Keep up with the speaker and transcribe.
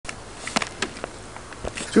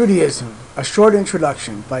Judaism, A Short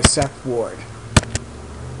Introduction by Seth Ward.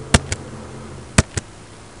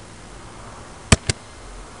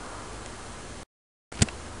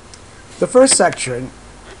 The first section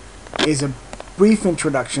is a brief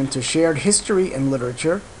introduction to shared history and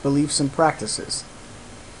literature, beliefs and practices.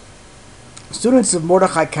 Students of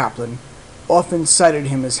Mordechai Kaplan often cited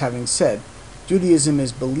him as having said, Judaism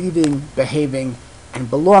is believing, behaving, and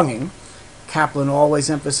belonging, Kaplan always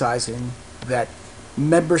emphasizing that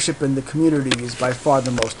membership in the community is by far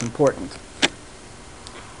the most important.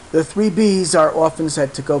 The three B's are often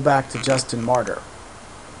said to go back to Justin Martyr.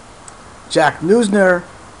 Jack Neusner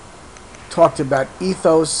talked about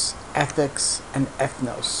ethos, ethics, and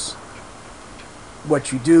ethnos.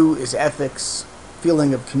 What you do is ethics,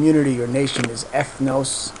 feeling of community or nation is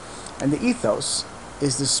ethnos, and the ethos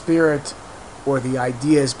is the spirit or the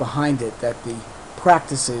ideas behind it that the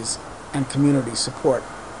practices and community support.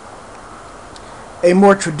 A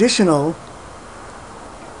more traditional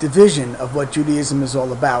division of what Judaism is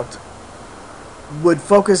all about would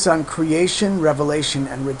focus on creation, revelation,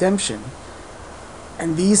 and redemption.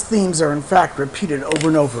 And these themes are in fact repeated over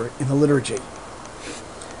and over in the liturgy.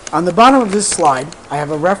 On the bottom of this slide, I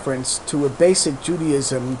have a reference to a basic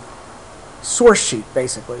Judaism source sheet,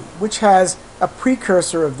 basically, which has a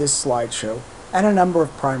precursor of this slideshow and a number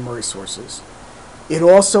of primary sources. It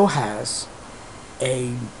also has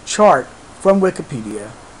a chart from Wikipedia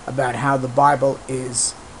about how the Bible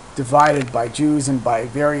is divided by Jews and by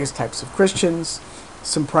various types of Christians,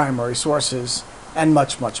 some primary sources, and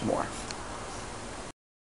much, much more.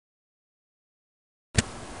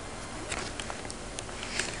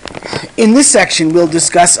 In this section, we'll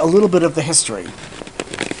discuss a little bit of the history.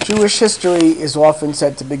 Jewish history is often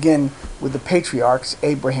said to begin with the patriarchs,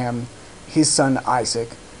 Abraham, his son Isaac,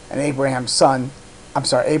 and Abraham's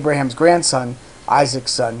grandson,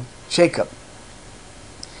 Isaac's son, Jacob.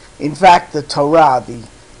 In fact, the Torah, the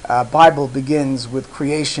Bible, begins with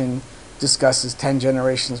creation, discusses 10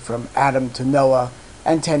 generations from Adam to Noah,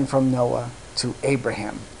 and 10 from Noah to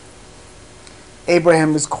Abraham.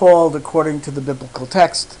 Abraham is called, according to the biblical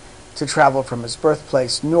text, to travel from his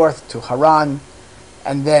birthplace north to Haran,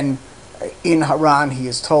 and then in Haran he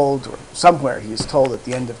is told, or somewhere he is told at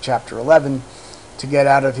the end of chapter 11, to get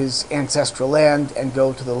out of his ancestral land and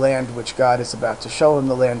go to the land which God is about to show him,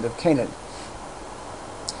 the land of Canaan.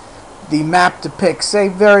 The map depicts a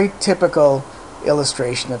very typical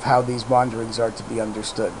illustration of how these wanderings are to be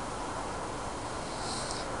understood.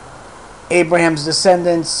 Abraham's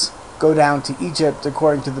descendants go down to Egypt,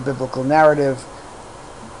 according to the biblical narrative,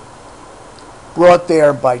 brought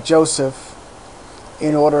there by Joseph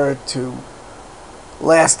in order to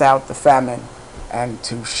last out the famine and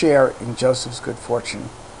to share in Joseph's good fortune.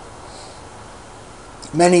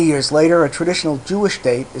 Many years later, a traditional Jewish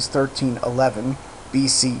date is 1311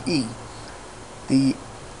 BCE. The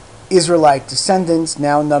Israelite descendants,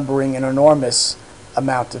 now numbering an enormous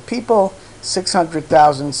amount of people,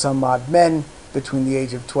 600,000 some odd men between the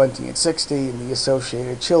age of 20 and 60, and the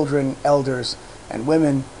associated children, elders, and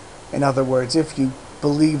women. In other words, if you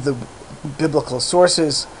believe the biblical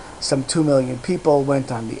sources, some 2 million people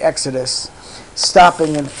went on the Exodus,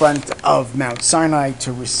 stopping in front of Mount Sinai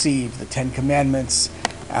to receive the 10 Commandments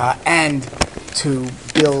and to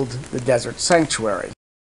build the desert sanctuary.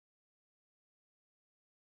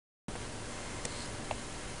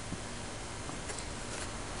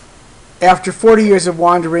 After 40 years of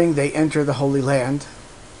wandering, they enter the Holy Land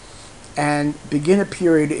and begin a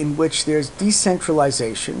period in which there's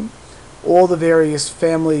decentralization. All the various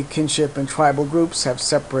family, kinship, and tribal groups have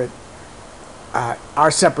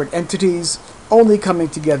are separate entities, only coming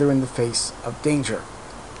together in the face of danger.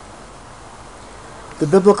 The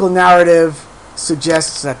biblical narrative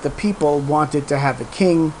suggests that the people wanted to have a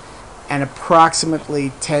king, and approximately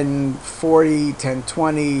 1040,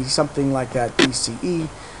 1020, something like that BCE,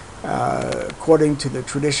 according to the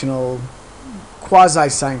traditional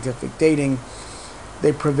quasi-scientific dating,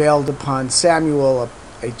 they prevailed upon Samuel,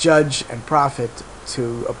 a judge and prophet,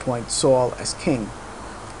 to appoint Saul as king.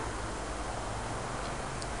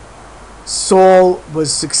 Saul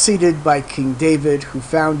was succeeded by King David, who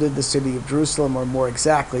founded the city of Jerusalem, or more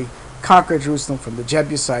exactly, conquered Jerusalem from the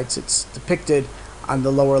Jebusites. It's depicted on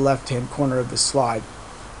the lower left-hand corner of the slide.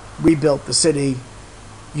 Rebuilt the city,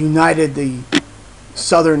 united the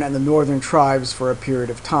southern and the northern tribes for a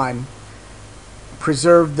period of time,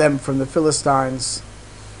 preserved them from the Philistines,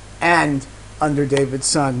 and under David's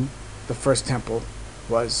son, the first temple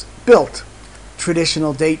was built.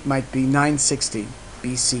 Traditional date might be 960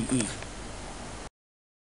 BCE.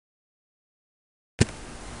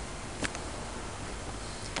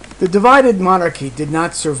 The divided monarchy did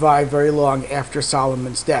not survive very long after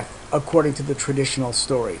Solomon's death, according to the traditional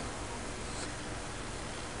story.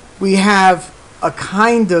 We have a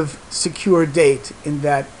kind of secure date in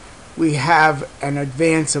that we have an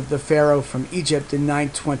advance of the Pharaoh from Egypt in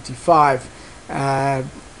 925,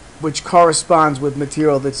 which corresponds with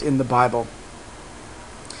material that's in the Bible,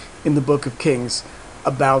 in the Book of Kings,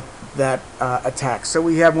 about that attack. So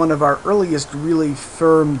we have one of our earliest really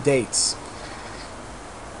firm dates.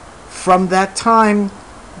 From that time,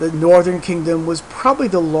 the Northern Kingdom was probably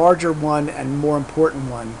the larger one and more important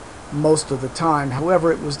one most of the time.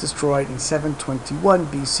 However, it was destroyed in 721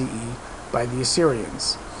 BCE by the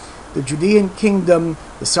Assyrians. The Judean kingdom,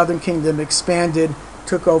 the southern kingdom, expanded,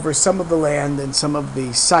 took over some of the land and some of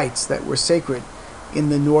the sites that were sacred in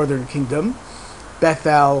the northern kingdom.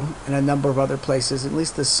 Bethel and a number of other places, at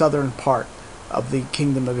least the southern part of the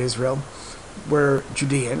kingdom of Israel, were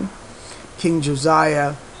Judean. King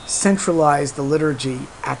Josiah centralized the liturgy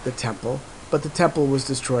at the temple, but the temple was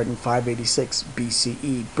destroyed in 586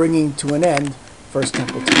 BCE, bringing to an end First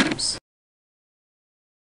Temple times.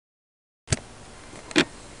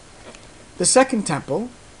 The Second Temple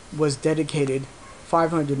was dedicated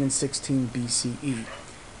 516 BCE.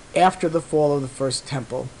 After the fall of the First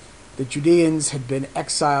Temple, the Judeans had been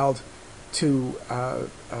exiled to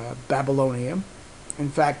Babylonia. In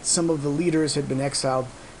fact, some of the leaders had been exiled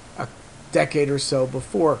a decade or so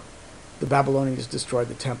before the Babylonians destroyed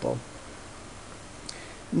the temple.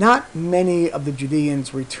 Not many of the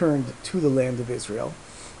Judeans returned to the land of Israel,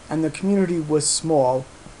 and the community was small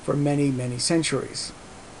for many, many centuries.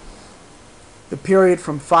 The period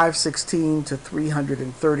from 516 to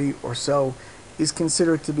 330 or so is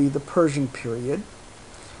considered to be the Persian period,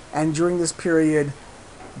 and during this period,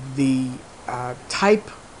 the type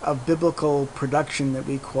of biblical production that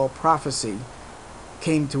we call prophecy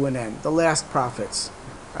came to an end. The last prophets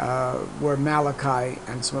were Malachi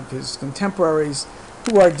and some of his contemporaries,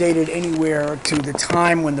 who are dated anywhere to the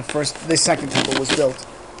time when the Second Temple was built,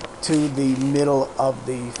 to the middle of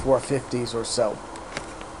the 450s or so.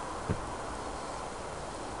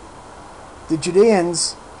 The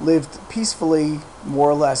Judeans lived peacefully, more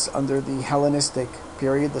or less, under the Hellenistic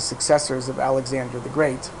period, the successors of Alexander the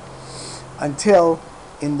Great, until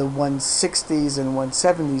in the 160s and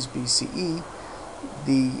 170s BCE,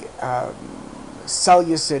 the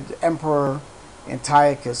Seleucid Emperor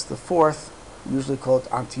Antiochus IV, usually called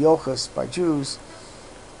Antiochus by Jews,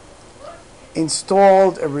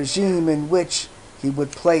 installed a regime in which he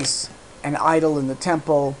would place an idol in the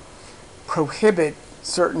temple, prohibit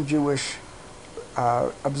certain Jewish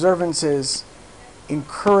observances,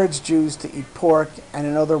 encourage Jews to eat pork, and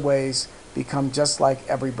in other ways become just like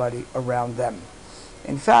everybody around them.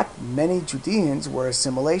 In fact, many Judeans were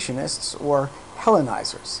assimilationists or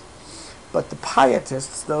Hellenizers. But the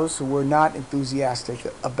pietists, those who were not enthusiastic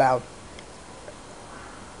about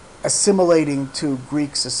assimilating to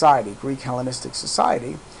Greek society, Greek Hellenistic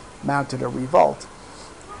society, mounted a revolt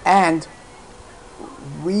and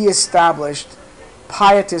reestablished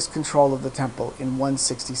pietist control of the temple in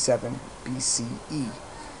 167 BCE.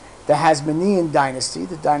 The Hasmonean dynasty,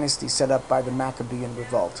 the dynasty set up by the Maccabean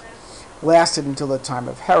revolt, lasted until the time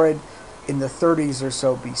of Herod in the 30s or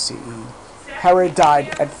so BCE. Herod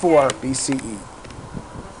died at 4 BCE.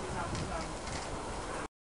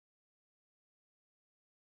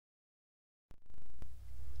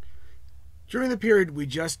 During the period we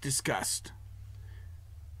just discussed,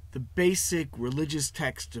 the basic religious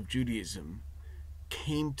text of Judaism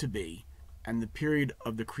came to be, and the period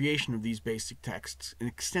of the creation of these basic texts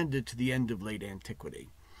extended to the end of late antiquity.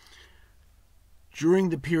 During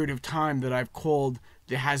the period of time that I've called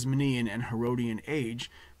the Hasmonean and Herodian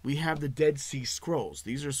age, we have the Dead Sea Scrolls.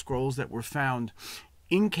 These are scrolls that were found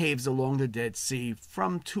in caves along the Dead Sea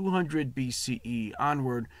from 200 BCE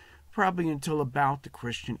onward, probably until about the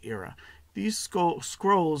Christian era. These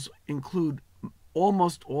scrolls include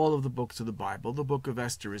almost all of the books of the Bible. The book of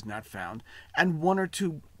Esther is not found, and one or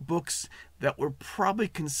two books that were probably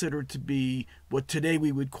considered to be what today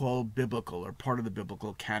we would call biblical or part of the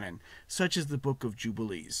biblical canon, such as the book of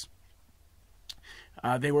Jubilees.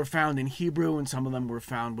 They were found in Hebrew, and some of them were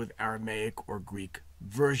found with Aramaic or Greek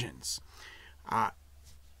versions.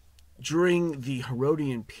 During the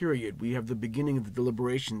Herodian period, we have the beginning of the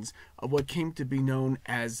deliberations of what came to be known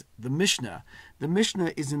as the Mishnah. The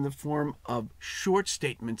Mishnah is in the form of short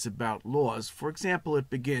statements about laws. For example, it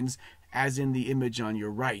begins, as in the image on your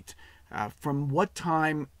right, from what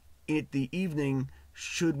time in the evening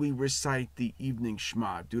should we recite the evening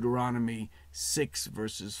Shema? Deuteronomy 6,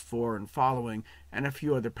 verses 4 and following, and a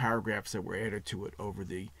few other paragraphs that were added to it over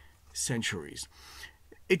the centuries.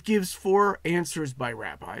 it gives 4 answers by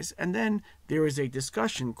rabbis, and then there is a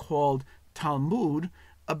discussion called Talmud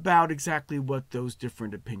about exactly what those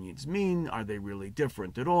different opinions mean. Are they really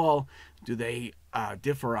different at all? Do they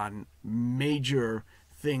differ on major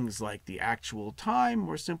things like the actual time,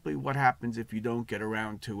 or simply what happens if you don't get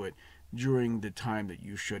around to it during the time that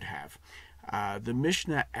you should have? The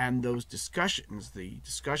Mishnah and those discussions, the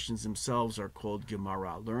discussions themselves, are called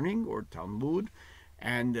Gemara learning or Talmud,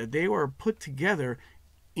 and they were put together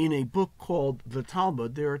in a book called the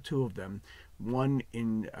Talmud. There are 2 of them. One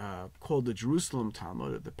called the Jerusalem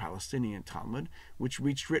Talmud, or the Palestinian Talmud, which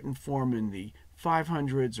reached written form in the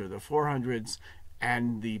 500s or the 400s,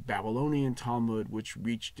 and the Babylonian Talmud, which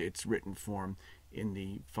reached its written form in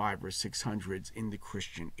the 500s or 600s in the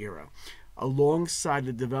Christian era. Alongside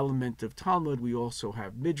the development of Talmud, we also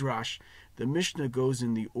have Midrash. The Mishnah goes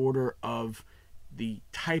in the order of the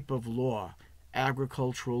type of law,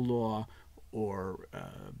 agricultural law, or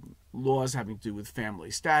laws having to do with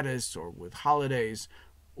family status, or with holidays,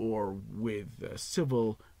 or with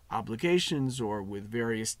civil obligations, or with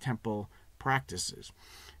various temple practices.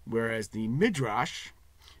 Whereas the Midrash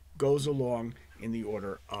goes along in the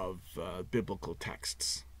order of biblical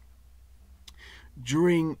texts.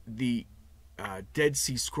 During the Dead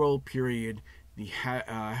Sea Scroll period, the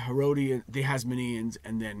Hasmoneans,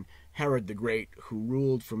 and then Herod the Great, who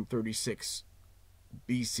ruled from 36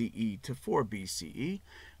 BCE to 4 BCE,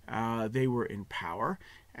 they were in power,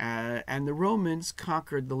 and the Romans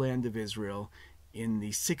conquered the land of Israel in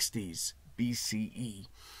the 60s BCE.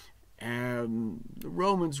 And the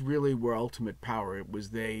Romans really were ultimate power. It was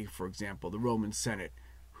they, for example, the Roman Senate,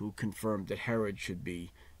 who confirmed that Herod should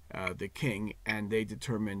be the king, and they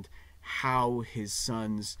determined how his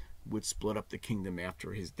sons would split up the kingdom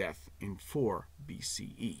after his death in 4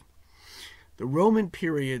 BCE. The Roman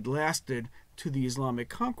period lasted to the Islamic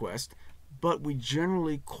conquest, but we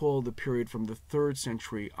generally call the period from the 3rd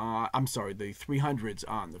century on, the 300s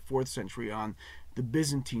on, the 4th century on, the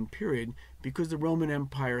Byzantine period, because the Roman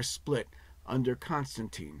Empire split under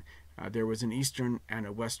Constantine. There was an Eastern and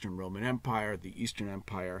a Western Roman Empire. The Eastern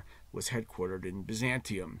Empire was headquartered in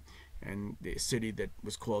Byzantium, and the city that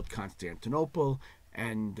was called Constantinople,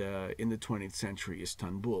 and in the 20th century,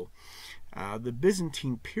 Istanbul. The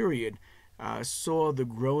Byzantine period saw the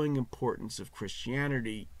growing importance of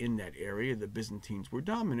Christianity in that area. The Byzantines were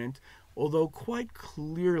dominant, although quite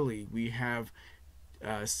clearly we have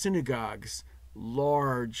synagogues,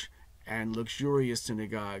 large and luxurious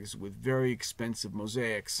synagogues with very expensive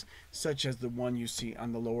mosaics, such as the one you see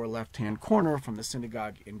on the lower left-hand corner from the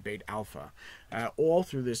synagogue in Beit Alpha. All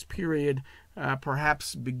through this period,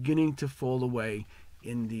 perhaps beginning to fall away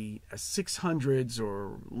in the 600s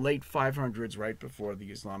or late 500s, right before the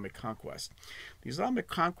Islamic conquest. The Islamic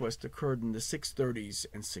conquest occurred in the 630s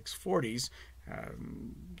and 640s,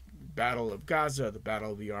 Battle of Gaza, the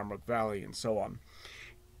Battle of the Yarmouk Valley, and so on.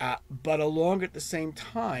 But along at the same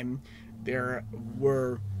time, there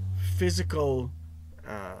were physical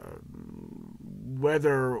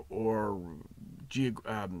weather or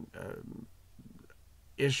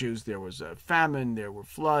issues. There was a famine, there were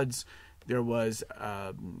floods, there was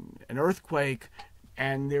an earthquake,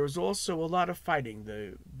 and there was also a lot of fighting.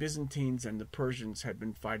 The Byzantines and the Persians had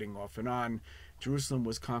been fighting off and on. Jerusalem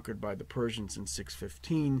was conquered by the Persians in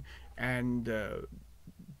 615, and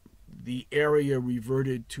the area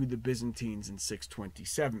reverted to the Byzantines in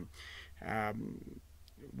 627.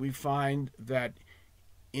 We find that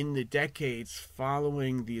in the decades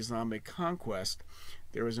following the Islamic conquest,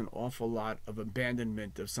 there was an awful lot of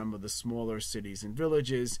abandonment of some of the smaller cities and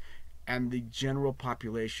villages, and the general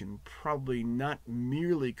population probably not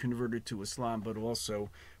merely converted to Islam, but also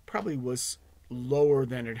probably was lower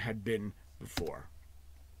than it had been before.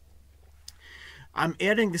 I'm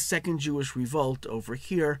adding the Second Jewish Revolt over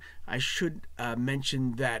here. I should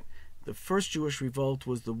mention that the first Jewish revolt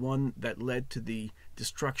was the one that led to the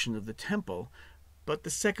destruction of the temple, but the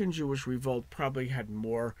Second Jewish Revolt probably had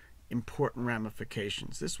more important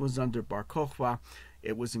ramifications. This was under Bar Kokhba.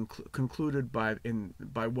 It was concluded by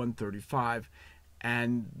 135,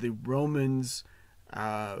 and the Romans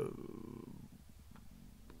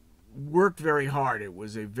worked very hard. It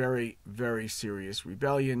was a very, very serious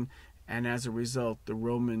rebellion, and as a result, the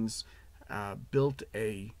Romans built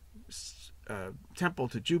a temple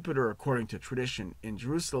to Jupiter, according to tradition, in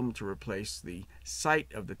Jerusalem to replace the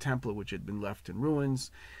site of the temple, which had been left in ruins,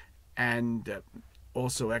 and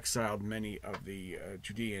also exiled many of the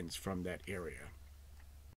Judeans from that area.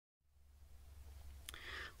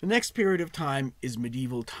 The next period of time is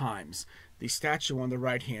medieval times. The statue on the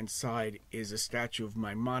right-hand side is a statue of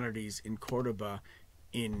Maimonides in Cordoba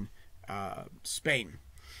in Spain.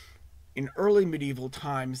 In early medieval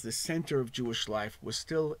times, the center of Jewish life was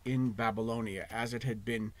still in Babylonia, as it had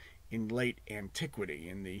been in late antiquity,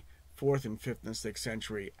 in the 4th and 5th and 6th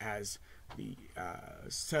century, as the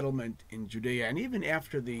settlement in Judea, and even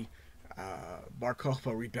after the Bar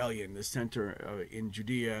Kokhba rebellion, the center in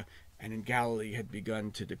Judea and in Galilee had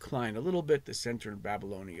begun to decline a little bit. The center in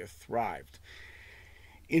Babylonia thrived.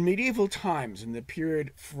 In medieval times, in the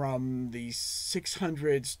period from the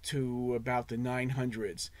 600s to about the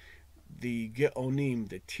 900s, the Geonim,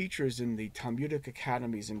 the teachers in the Talmudic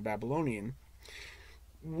academies in Babylonian,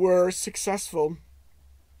 were successful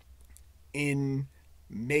in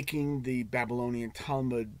making the Babylonian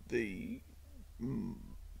Talmud the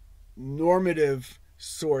normative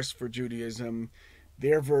source for Judaism.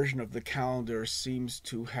 Their version of the calendar seems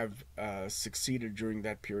to have succeeded during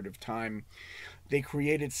that period of time. They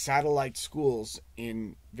created satellite schools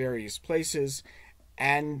in various places,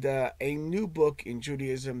 and a new book in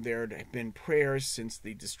Judaism. There had been prayers since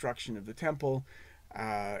the destruction of the temple,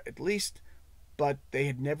 at least, but they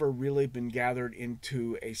had never really been gathered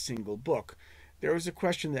into a single book. There was a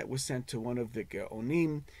question that was sent to one of the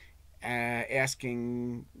Geonim,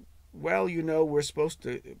 asking, well, you know, we're supposed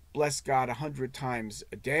to bless God 100 times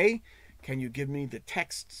a day. Can you give me the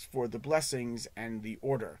texts for the blessings and the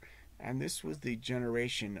order? And this was the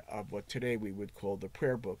generation of what today we would call the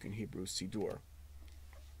prayer book, in Hebrew, Siddur.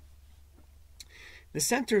 The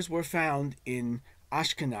centers were found in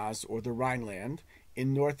Ashkenaz, or the Rhineland,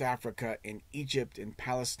 in North Africa, in Egypt, in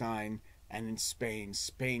Palestine, and in Spain.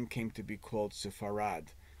 Spain came to be called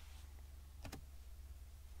Sepharad.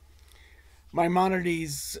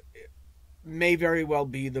 Maimonides may very well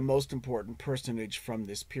be the most important personage from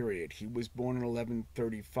this period. He was born in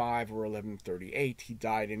 1135 or 1138. He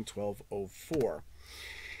died in 1204.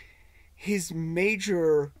 His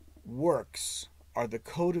major works are the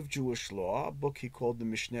Code of Jewish Law, a book he called the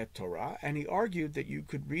Mishneh Torah, and he argued that you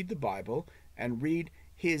could read the Bible and read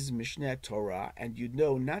his Mishneh Torah, and you'd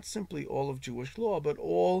know not simply all of Jewish law, but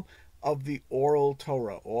all of the oral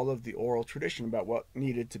Torah, all of the oral tradition about what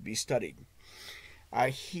needed to be studied.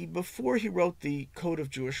 Before he wrote the Code of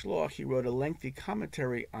Jewish Law, he wrote a lengthy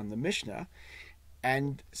commentary on the Mishnah,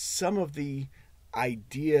 and some of the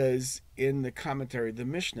ideas in the commentary of the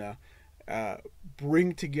Mishnah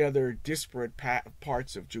bring together disparate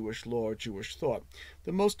parts of Jewish law or Jewish thought.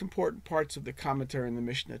 The most important parts of the commentary in the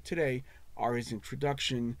Mishnah today are his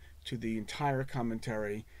introduction to the entire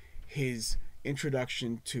commentary, his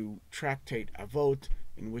introduction to Tractate Avot,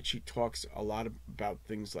 in which he talks a lot about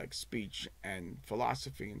things like speech and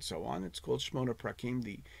philosophy and so on. It's called Shmona Prakim,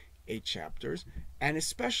 the 8 chapters, and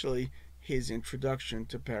especially his introduction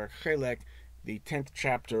to Perek Chelek, the 10th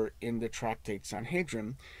chapter in the Tractate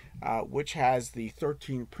Sanhedrin, which has the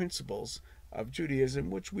 13 principles of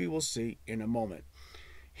Judaism, which we will see in a moment.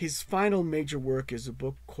 His final major work is a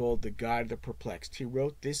book called The Guide of the Perplexed. He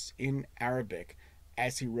wrote this in Arabic,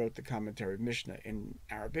 as he wrote the commentary of Mishnah in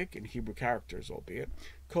Arabic, in Hebrew characters, albeit.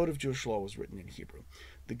 Code of Jewish Law was written in Hebrew.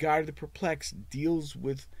 The Guide of the Perplexed deals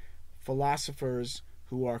with philosophers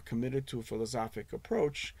who are committed to a philosophic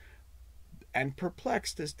approach and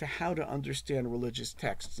perplexed as to how to understand religious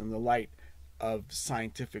texts in the light of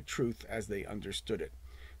scientific truth as they understood it.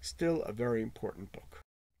 Still a very important book.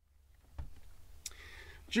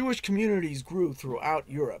 Jewish communities grew throughout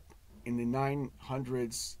Europe in the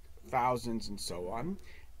 900s, thousands, and so on,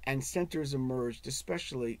 and centers emerged,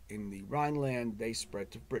 especially in the Rhineland. They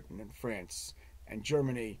spread to Britain and France and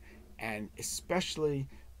Germany, and especially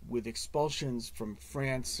with expulsions from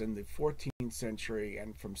France in the 14th century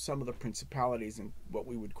and from some of the principalities in what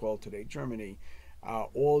we would call today Germany,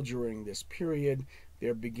 all during this period,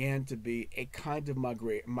 there began to be a kind of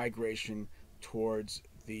migration towards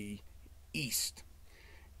the east.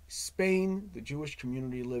 Spain, the Jewish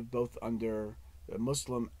community lived both under the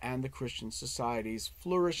Muslim and the Christian societies,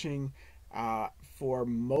 flourishing for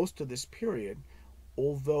most of this period,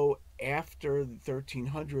 although after the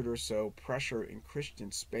 1300 or so, pressure in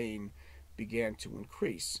Christian Spain began to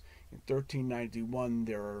increase. In 1391,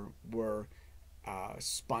 there were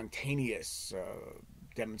spontaneous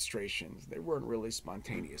demonstrations. They weren't really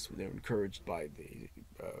spontaneous. They were encouraged by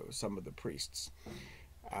some of the priests.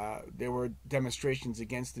 There were demonstrations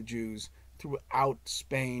against the Jews throughout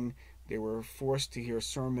Spain. They were forced to hear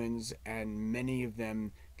sermons, and many of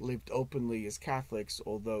them lived openly as Catholics,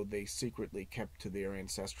 although they secretly kept to their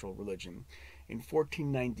ancestral religion. In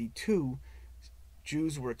 1492,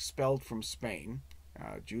 Jews were expelled from Spain.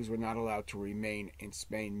 Jews were not allowed to remain in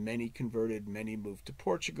Spain. Many converted, many moved to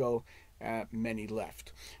Portugal, many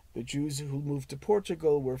left. The Jews who moved to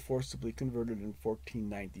Portugal were forcibly converted in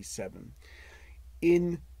 1497.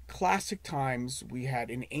 In classic times, we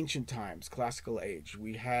had in ancient times, classical age,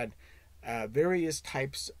 we had various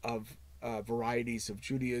types of varieties of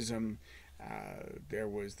Judaism. There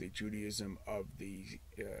was the Judaism of the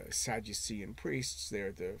Sadducean priests,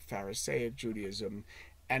 there the Pharisaic Judaism,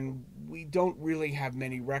 and we don't really have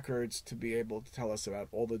many records to be able to tell us about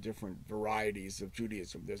all the different varieties of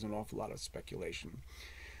Judaism. There's an awful lot of speculation.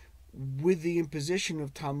 With the imposition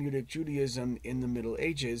of Talmudic Judaism in the Middle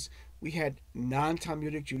Ages, we had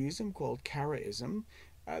non-Talmudic Judaism called Karaism.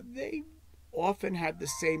 They often had the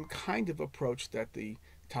same kind of approach that the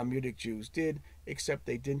Talmudic Jews did, except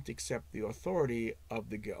they didn't accept the authority of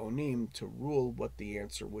the Geonim to rule what the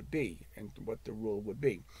answer would be and what the rule would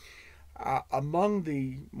be. Among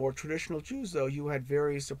the more traditional Jews, though, you had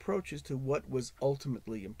various approaches to what was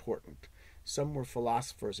ultimately important. Some were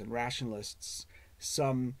philosophers and rationalists.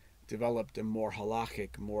 Some developed a more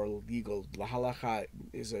halachic, more legal. Halacha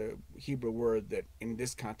is a Hebrew word that in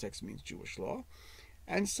this context means Jewish law.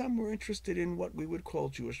 And some were interested in what we would call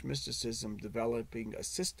Jewish mysticism, developing a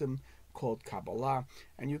system called Kabbalah.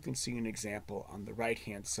 And you can see an example on the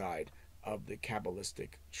right-hand side of the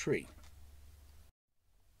Kabbalistic tree.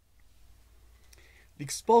 The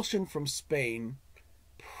expulsion from Spain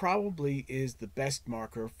probably is the best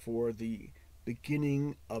marker for the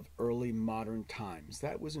beginning of early modern times.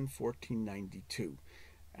 That was in 1492.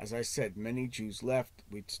 As I said, many Jews left.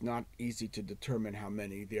 It's not easy to determine how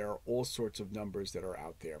many. There are all sorts of numbers that are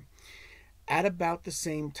out there. At about the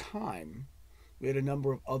same time, we had a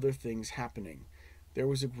number of other things happening. There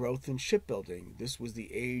was a growth in shipbuilding. This was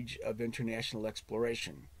the age of international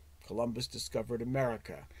exploration. Columbus discovered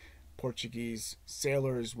America. Portuguese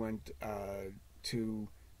sailors went to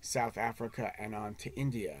South Africa and on to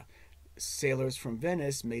India. Sailors from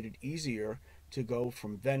Venice made it easier to go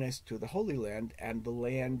from Venice to the Holy Land, and the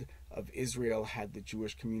land of Israel had the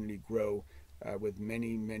Jewish community grow with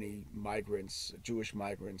many, many migrants, Jewish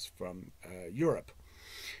migrants from Europe.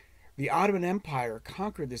 The Ottoman Empire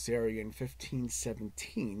conquered this area in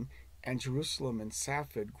 1517, and Jerusalem and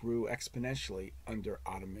Safed grew exponentially under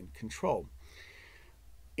Ottoman control.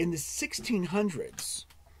 In the 1600s,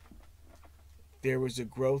 there was a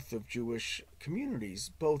growth of Jewish communities,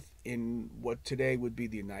 both in what today would be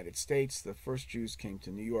the United States. The first Jews came to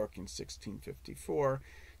New York in 1654.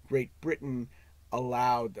 Great Britain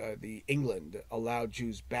allowed, England allowed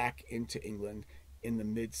Jews back into England in the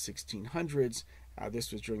mid-1600s.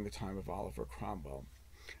 This was during the time of Oliver Cromwell.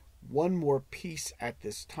 One more piece at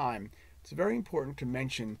this time. It's very important to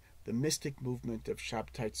mention the mystic movement of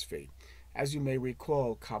Shabtai Tzvi. As you may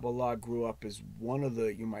recall, Kabbalah grew up as one of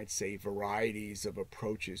the, you might say, varieties of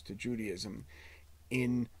approaches to Judaism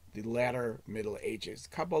in the latter Middle Ages.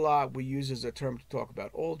 Kabbalah we use as a term to talk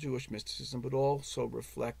about all Jewish mysticism, but also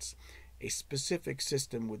reflects a specific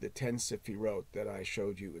system with the 10 Sefirot that I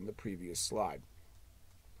showed you in the previous slide.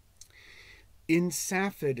 In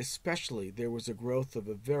Safed especially, there was a growth of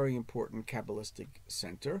a very important Kabbalistic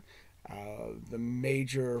center. The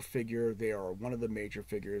major figure there, or one of the major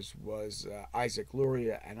figures, was Isaac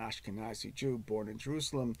Luria, an Ashkenazi Jew born in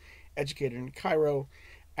Jerusalem, educated in Cairo,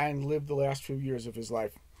 and lived the last few years of his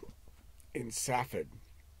life in Safed.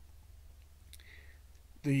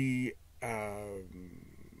 The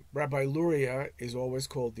Rabbi Luria is always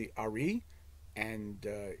called the Ari, and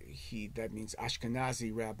that means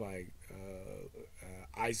Ashkenazi Rabbi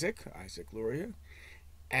Isaac Luria.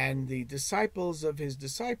 And the disciples of his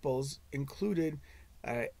disciples included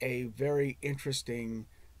a very interesting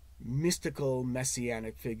mystical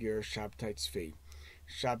messianic figure, Shabtai Tzvi.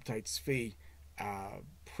 Shabtai Tzvi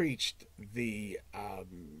preached the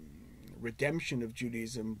redemption of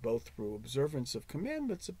Judaism both through observance of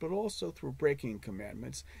commandments, but also through breaking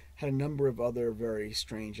commandments. Had a number of other very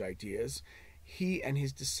strange ideas. He and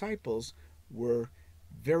his disciples were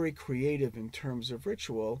very creative in terms of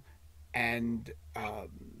ritual, and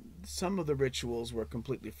some of the rituals were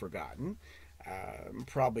completely forgotten.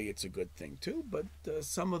 Probably it's a good thing too, but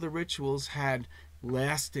some of the rituals had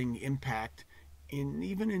lasting impact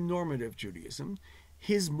even in normative Judaism.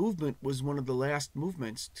 His movement was one of the last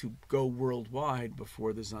movements to go worldwide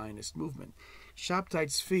before the Zionist movement. Shabtai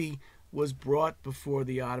Tzvi was brought before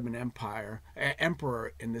the Ottoman emperor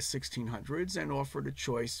in the 1600s and offered a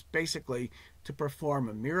choice, basically to perform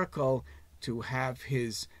a miracle, to have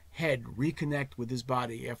his head reconnect with his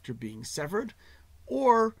body after being severed,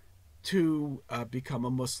 or to become a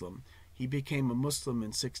Muslim. He became a Muslim in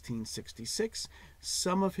 1666.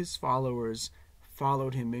 Some of his followers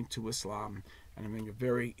followed him into Islam, and having a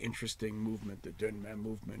very interesting movement, the Dunman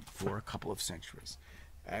movement, for a couple of centuries.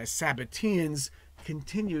 Sabbateans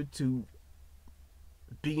continued to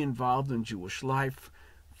be involved in Jewish life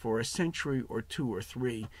for a century or two or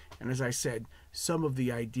three. And as I said, some of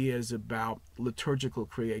the ideas about liturgical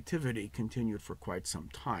creativity continued for quite some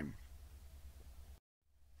time.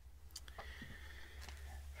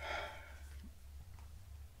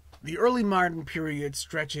 The early modern period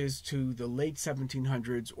stretches to the late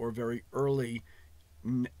 1700s or very early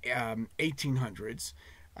 1800s.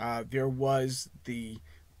 There was the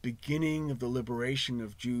beginning of the liberation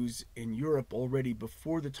of Jews in Europe already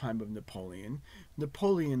before the time of Napoleon.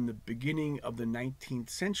 Napoleon, the beginning of the 19th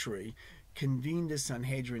century, convened a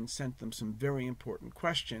Sanhedrin, sent them some very important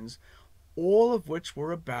questions, all of which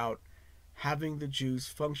were about having the Jews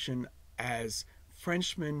function as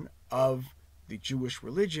Frenchmen of the Jewish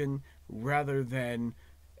religion rather than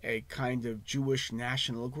a kind of Jewish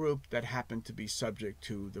national group that happened to be subject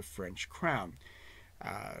to the French crown.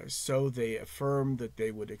 So they affirmed that they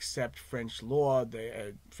would accept French law,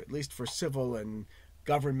 at least for civil and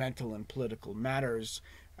governmental and political matters,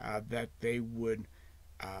 that they would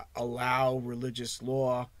allow religious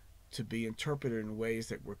law to be interpreted in ways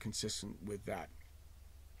that were consistent with that.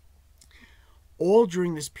 All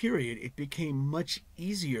during this period, it became much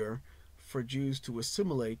easier for Jews to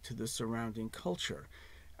assimilate to the surrounding culture.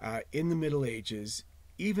 In the Middle Ages,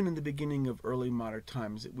 even in the beginning of early modern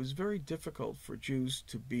times, it was very difficult for Jews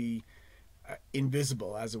to be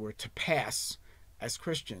invisible, as it were, to pass as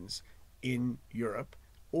Christians in Europe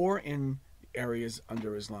or in areas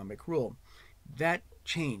under Islamic rule. That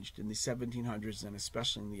changed in the 1700s and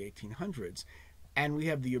especially in the 1800s. And we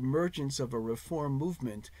have the emergence of a reform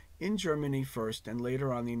movement in Germany first and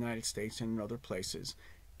later on the United States and in other places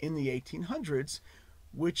in the 1800s,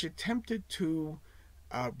 which attempted to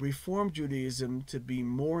reform Judaism to be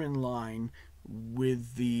more in line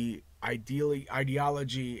with the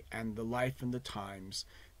ideology and the life and the times.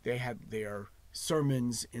 They had their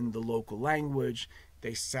sermons in the local language.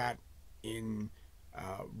 They sat in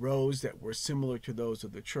rows that were similar to those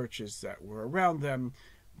of the churches that were around them.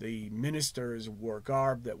 The ministers wore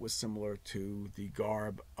garb that was similar to the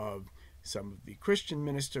garb of some of the Christian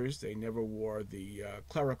ministers. They never wore the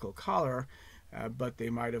clerical collar, but they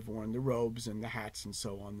might have worn the robes and the hats and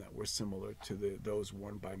so on that were similar to those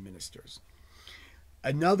worn by ministers.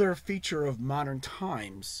 Another feature of modern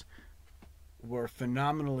times were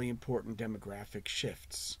phenomenally important demographic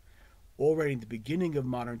shifts. Already in the beginning of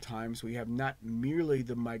modern times, we have not merely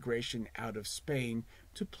the migration out of Spain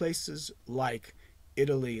to places like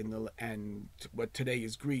Italy and what today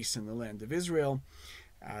is Greece and the land of Israel,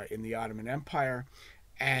 in the Ottoman Empire,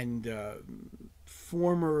 and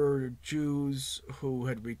former Jews who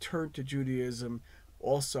had returned to Judaism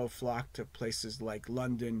also flocked to places like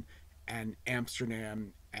London and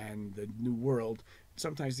Amsterdam and the New World.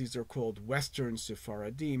 Sometimes these are called Western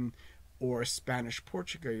Sephardim or Spanish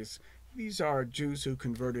Portuguese. These are Jews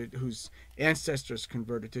whose ancestors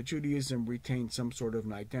converted to Judaism, retained some sort of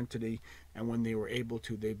an identity, and when they were able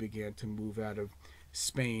to, they began to move out of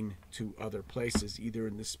Spain to other places, either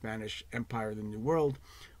in the Spanish Empire, the New World,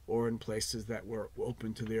 or in places that were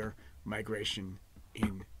open to their migration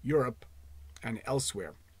in Europe and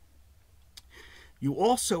elsewhere. You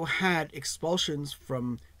also had expulsions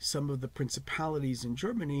from some of the principalities in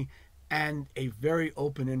Germany and a very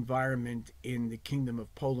open environment in the Kingdom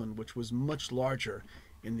of Poland, which was much larger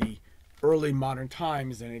in the early modern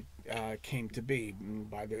times than it came to be.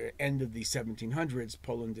 By the end of the 1700s,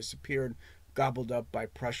 Poland disappeared, gobbled up by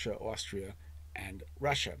Prussia, Austria, and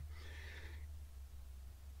Russia.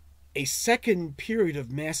 A second period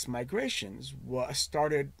of mass migrations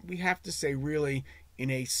started, we have to say, really in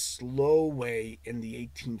a slow way in the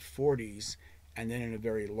 1840s, and then in a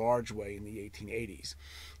very large way in the 1880s.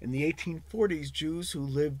 In the 1840s, Jews who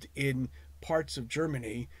lived in parts of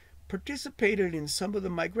Germany participated in some of the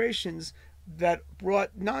migrations that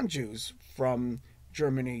brought non-Jews from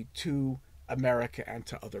Germany to America and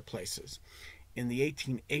to other places. In the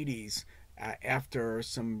 1880s, after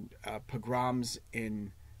some pogroms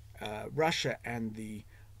in Russia and the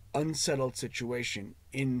unsettled situation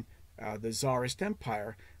in the Tsarist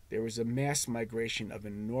Empire, there was a mass migration of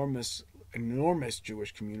an enormous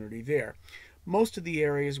Jewish community there. Most of the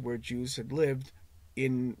areas where Jews had lived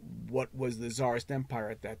in what was the Tsarist Empire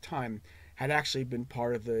at that time had actually been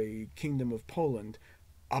part of the Kingdom of Poland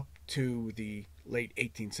up to the late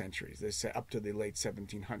 18th century, they say up to the late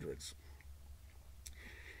 1700s.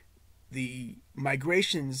 The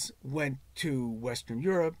migrations went to Western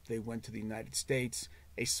Europe, they went to the United States.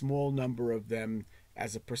 A small number of them,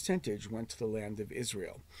 as a percentage, went to the land of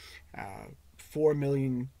Israel. 4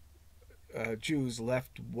 million Jews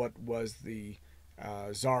left what was the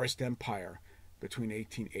Tsarist Empire between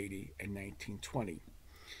 1880 and 1920.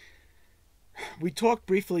 We talked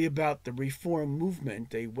briefly about the Reform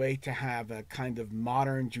movement, a way to have a kind of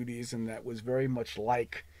modern Judaism that was very much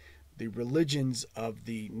like the religions of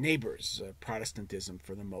the neighbors, Protestantism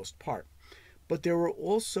for the most part. But there were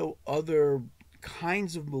also other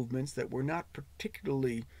kinds of movements that were not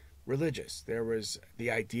particularly religious. There was the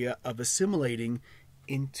idea of assimilating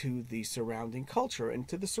into the surrounding culture,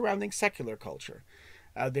 into the surrounding secular culture.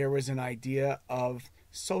 There was an idea of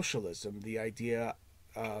socialism, the idea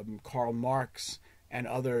Karl Marx and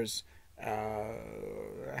others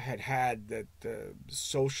had that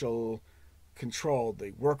social control,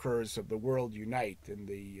 the workers of the world unite, and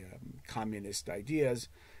the communist ideas,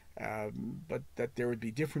 but that there would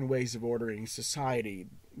be different ways of ordering society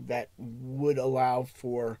that would allow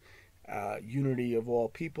for unity of all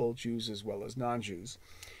people, Jews as well as non-Jews.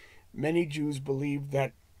 Many Jews believed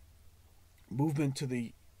that movement to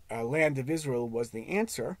the land of Israel was the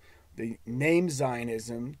answer. The name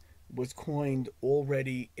Zionism was coined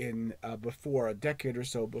already in before a decade or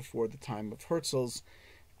so before the time of Herzl's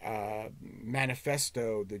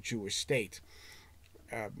manifesto, The Jewish State.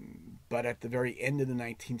 But at the very end of the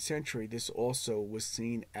 19th century, this also was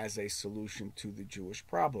seen as a solution to the Jewish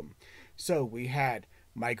problem. So we had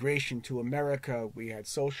migration to America, we had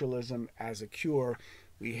socialism as a cure,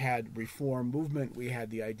 we had reform movement, we had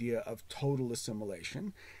the idea of total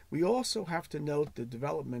assimilation. We also have to note the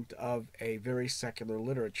development of a very secular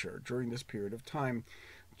literature. During this period of time,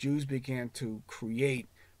 Jews began to create,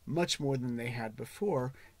 much more than they had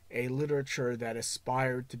before, a literature that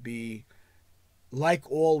aspired to be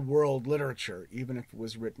like all world literature, even if it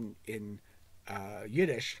was written in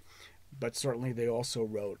Yiddish, but certainly they also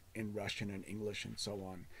wrote in Russian and English and so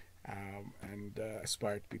on, and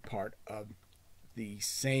aspired to be part of the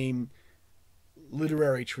same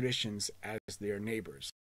literary traditions as their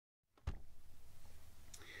neighbors.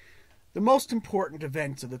 The most important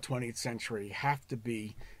events of the 20th century have to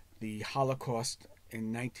be the Holocaust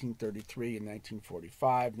in 1933 and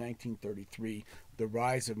 1945, 1933, the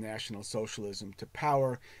rise of National Socialism to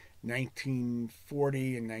power,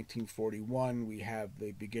 1940 and 1941, we have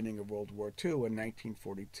the beginning of World War II, and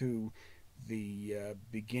 1942, the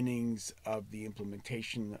beginnings of the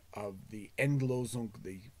implementation of the Endlösung,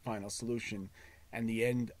 the final solution, and the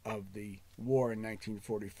end of the war in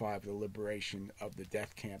 1945, the liberation of the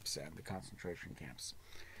death camps and the concentration camps.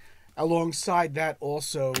 Alongside that,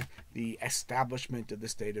 also the establishment of the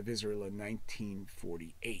State of Israel in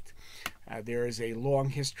 1948. There is a long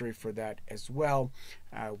history for that as well.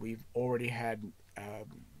 We've already had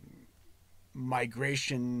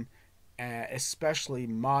migration, especially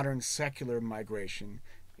modern secular migration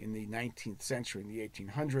in the 19th century, in the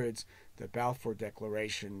 1800s. The Balfour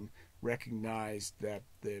Declaration recognized that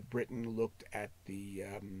Britain looked at the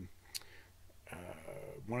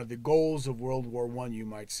one of the goals of World War I, you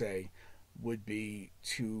might say, would be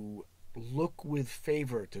to look with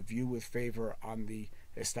favor, to view with favor on the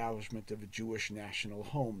establishment of a Jewish national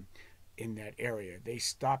home in that area. They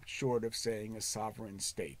stopped short of saying a sovereign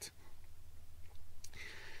state.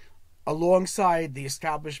 Alongside the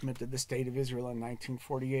establishment of the State of Israel in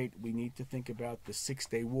 1948, we need to think about the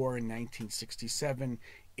Six-Day War in 1967,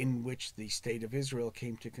 in which the State of Israel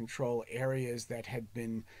came to control areas that had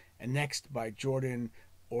been annexed by Jordan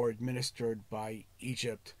or administered by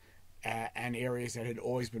Egypt, and areas that had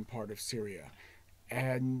always been part of Syria.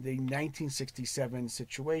 And the 1967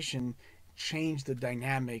 situation changed the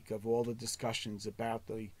dynamic of all the discussions about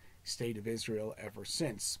the State of Israel ever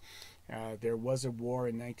since. There was a war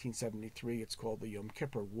in 1973, it's called the Yom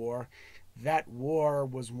Kippur War. That war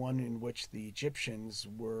was one in which the Egyptians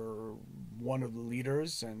were one of the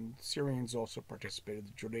leaders, and Syrians also participated,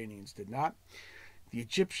 the Jordanians did not. The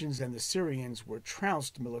Egyptians and the Syrians were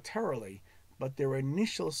trounced militarily, but their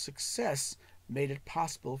initial success made it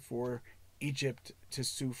possible for Egypt to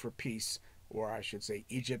sue for peace, or I should say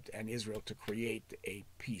Egypt and Israel to create a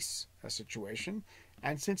peace situation.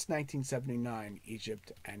 And since 1979,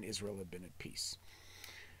 Egypt and Israel have been at peace.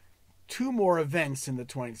 Two more events in the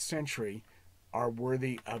 20th century are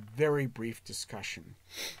worthy of very brief discussion.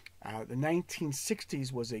 The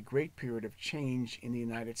 1960s was a great period of change in the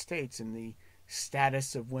United States in the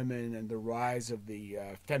status of women and the rise of the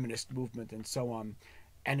feminist movement and so on.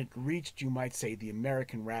 And it reached, you might say, the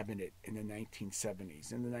American rabbinate in the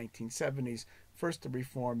 1970s. In the 1970s, first the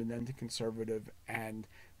Reform and then the conservative and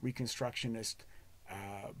Reconstructionist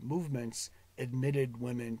movements admitted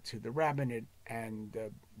women to the rabbinate, and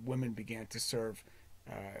women began to serve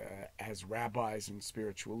as rabbis and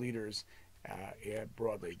spiritual leaders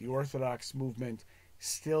broadly. The Orthodox movement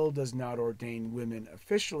still does not ordain women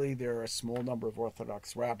officially. There are a small number of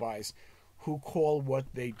Orthodox rabbis who call what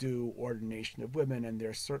they do ordination of women, and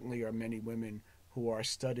there certainly are many women who are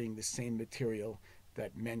studying the same material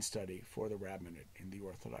that men study for the rabbinate in the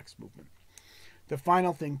Orthodox movement. The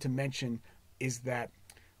final thing to mention is that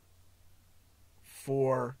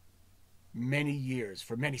for many years,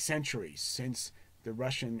 for many centuries, since the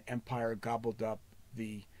Russian Empire gobbled up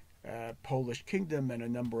the Polish kingdom and a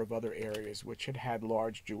number of other areas which had had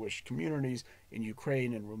large Jewish communities in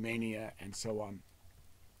Ukraine and Romania and so on,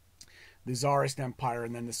 the Tsarist Empire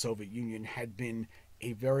and then the Soviet Union had been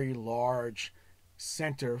a very large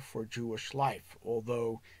center for Jewish life,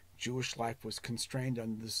 although Jewish life was constrained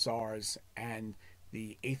under the Tsars, and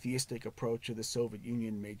the atheistic approach of the Soviet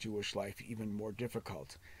Union made Jewish life even more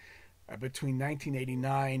difficult. Between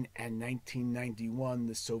 1989 and 1991,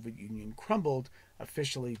 the Soviet Union crumbled,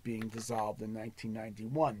 officially being dissolved in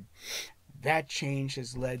 1991. That change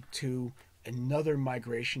has led to another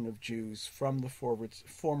migration of Jews from the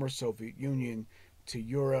former Soviet Union to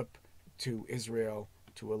Europe, to Israel,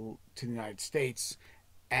 to the United States,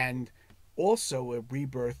 and also a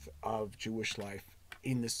rebirth of Jewish life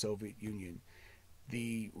in the Soviet Union.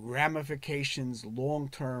 The ramifications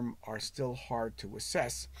long-term are still hard to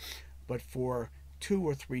assess, but for 2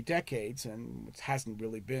 or 3 decades, and it hasn't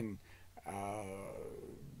really been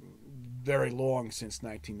very long since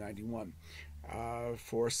 1991,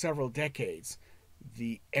 for several decades,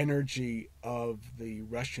 the energy of the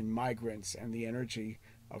Russian migrants and the energy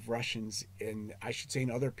of Russians in, I should say,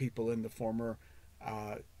 in other people in the former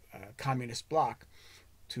communist bloc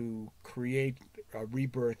to create a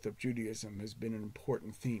rebirth of Judaism has been an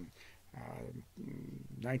important theme.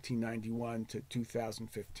 1991 to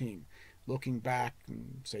 2015. Looking back,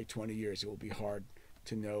 say 20 years, it will be hard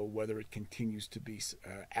to know whether it continues to be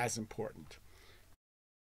as important.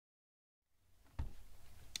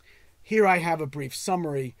 Here I have a brief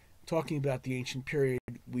summary talking about the ancient period.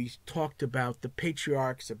 We talked about the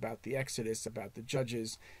patriarchs, about the Exodus, about the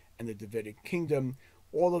judges, and the Davidic kingdom.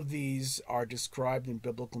 All of these are described in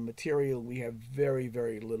biblical material. We have very,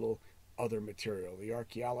 very little other material. The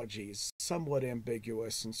archaeology is somewhat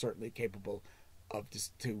ambiguous and certainly capable of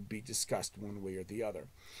to be discussed one way or the other.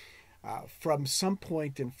 From some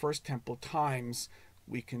point in First Temple times,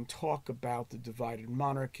 we can talk about the divided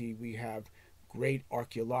monarchy. We have great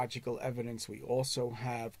archaeological evidence. We also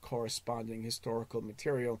have corresponding historical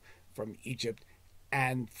material from Egypt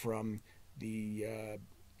and from the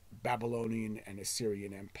Babylonian and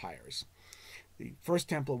Assyrian empires. The first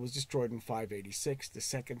temple was destroyed in 586. The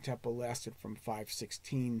second temple lasted from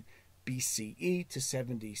 516 BCE to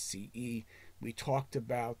 70 CE. We talked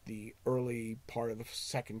about the early part of the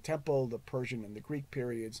second temple, the Persian and the Greek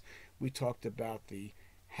periods. We talked about the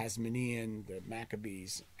Hasmonean, the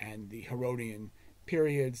Maccabees, and the Herodian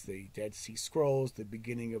periods, the Dead Sea Scrolls, the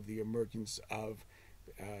beginning of the emergence of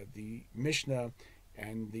the Mishnah,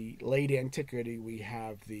 and the late antiquity. We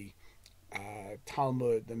have the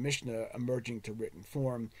Talmud, the Mishnah emerging to written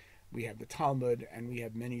form. We have the Talmud, and we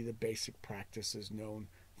have many of the basic practices known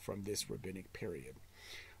from this rabbinic period.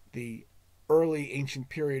 The early ancient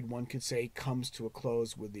period, one could say, comes to a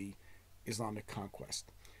close with the Islamic conquest.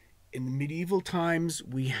 In the medieval times,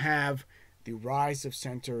 we have the rise of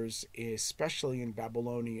centers, especially in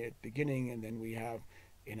Babylonia at the beginning, and then we have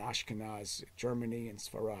in Ashkenaz, Germany, and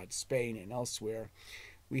Sfarad, Spain, and elsewhere.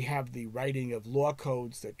 We have the writing of law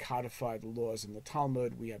codes that codify the laws in the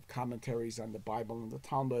Talmud. We have commentaries on the Bible and the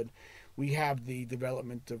Talmud. We have the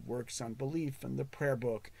development of works on belief and the prayer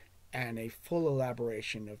book, and a full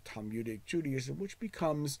elaboration of Talmudic Judaism, which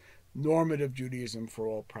becomes normative Judaism for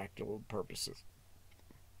all practical purposes.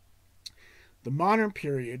 The modern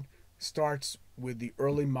period starts with the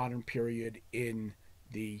early modern period in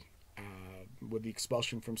the with the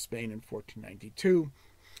expulsion from Spain in 1492,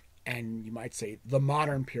 and you might say the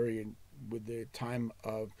modern period with the time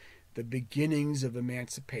of the beginnings of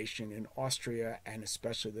emancipation in Austria, and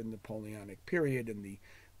especially the Napoleonic period in the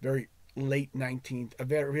very late 19th,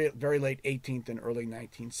 very late 18th and early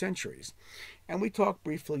 19th centuries. And we talked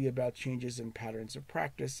briefly about changes in patterns of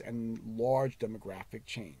practice and large demographic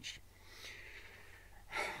change.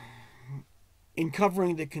 In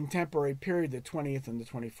covering the contemporary period, the 20th and the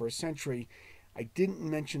 21st century, I didn't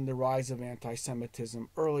mention the rise of anti-Semitism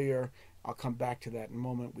earlier. I'll come back to that in a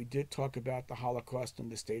moment. We did talk about the Holocaust and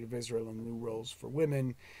the State of Israel and new roles for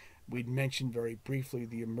women. We'd mentioned very briefly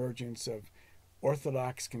the emergence of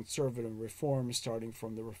Orthodox conservative reforms starting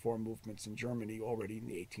from the reform movements in Germany already in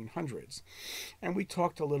the 1800s. And we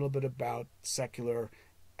talked a little bit about secular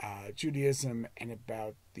Judaism and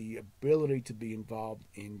about the ability to be involved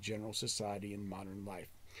in general society and modern life.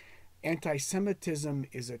 Anti-Semitism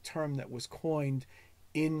is a term that was coined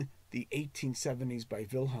in the 1870s by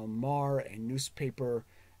Wilhelm Marr, a newspaper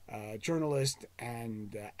journalist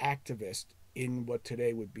and activist in what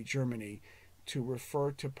today would be Germany, to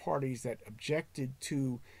refer to parties that objected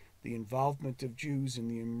to the involvement of Jews in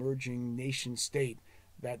the emerging nation state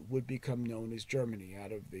that would become known as Germany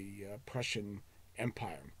out of the Prussian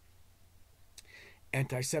Empire.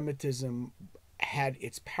 Anti-Semitism had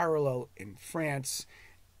its parallel in France,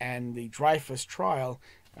 and the Dreyfus trial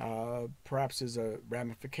perhaps is a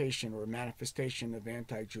ramification or a manifestation of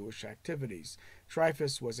anti-Jewish activities.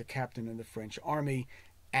 Dreyfus was a captain in the French army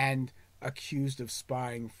and accused of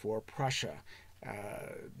spying for Prussia.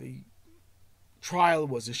 The trial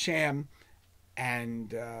was a sham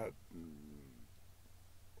and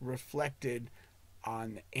reflected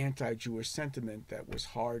on anti-Jewish sentiment that was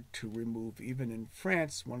hard to remove, even in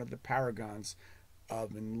France, one of the paragons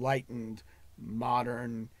of enlightened,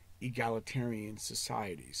 modern, egalitarian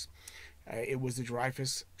societies. It was the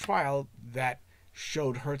Dreyfus trial that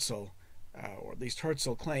showed Herzl, or at least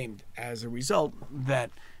Herzl claimed as a result,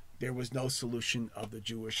 that there was no solution of the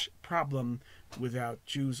Jewish problem without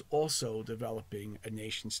Jews also developing a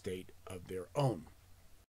nation state of their own.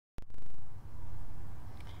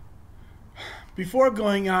 Before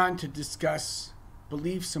going on to discuss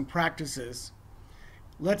beliefs and practices,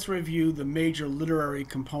 let's review the major literary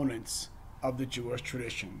components of the Jewish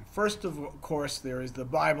tradition. First, of course, there is the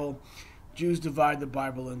Bible. Jews divide the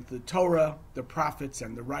Bible into the Torah, the prophets,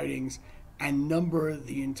 and the writings, and number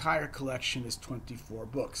the entire collection as 24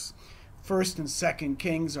 books. First and Second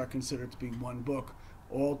Kings are considered to be one book.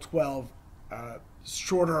 All 12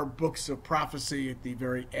 shorter books of prophecy at the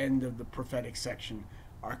very end of the prophetic section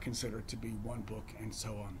are considered to be one book, and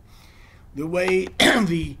so on. The way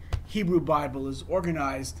the Hebrew Bible is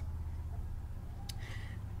organized,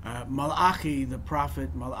 Malachi, the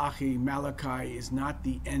prophet Malachi, is not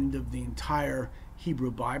the end of the entire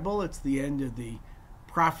Hebrew Bible. It's the end of the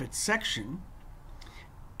prophet section,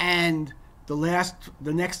 and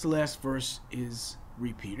the next to last verse is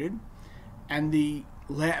repeated, and the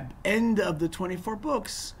end of the 24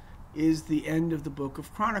 books is the end of the book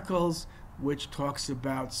of Chronicles, which talks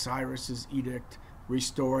about Cyrus's edict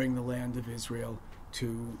restoring the land of Israel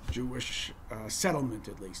to Jewish settlement,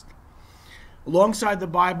 at least. Alongside the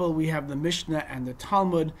Bible, we have the Mishnah and the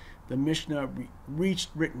Talmud. The Mishnah reached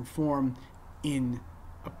written form in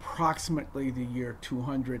approximately the year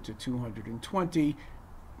 200 to 220,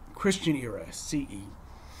 Christian era, CE.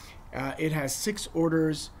 It has 6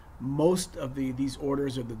 orders. Most of these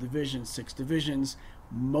orders are the divisions, 6 divisions.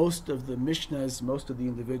 Most of the Mishnahs, most of the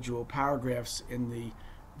individual paragraphs in the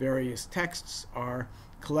various texts are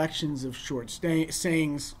collections of short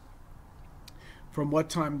sayings. From what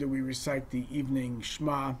time do we recite the evening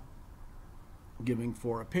Shema, giving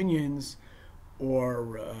 4 opinions,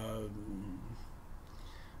 or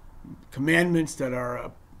commandments that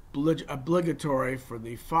are obligatory for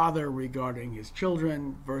the father regarding his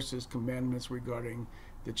children versus commandments regarding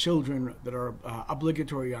the children that are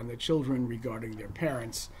obligatory on the children regarding their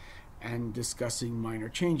parents, and discussing minor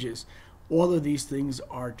changes. All of these things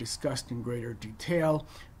are discussed in greater detail.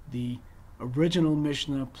 The original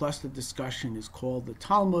Mishnah plus the discussion is called the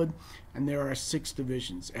Talmud, and there are 6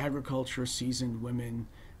 divisions: agriculture, seasoned women,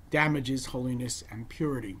 damages, holiness, and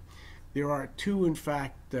purity. There are 2, in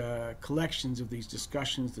fact, collections of these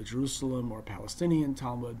discussions: the Jerusalem or Palestinian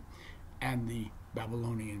Talmud and the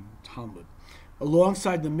Babylonian Talmud.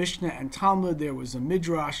 Alongside the Mishnah and Talmud, there was a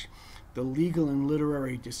Midrash, the legal and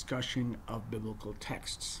literary discussion of biblical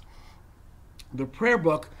texts. The prayer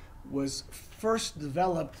book was first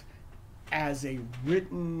developed as a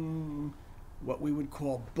written, what we would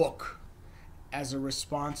call book, as a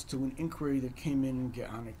response to an inquiry that came in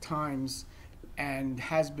Gaonic times and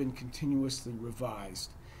has been continuously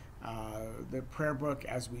revised. The prayer book,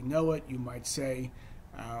 as we know it, you might say,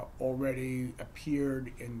 already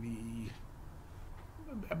appeared in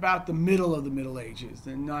about the middle of the Middle Ages,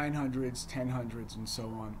 the 900s, 1000s, and so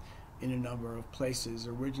on, in a number of places.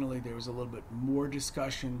 Originally, there was a little bit more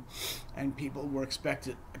discussion, and people were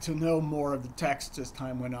expected to know more of the text as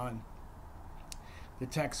time went on. The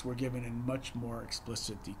texts were given in much more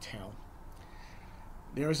explicit detail.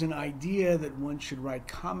 There is an idea that one should write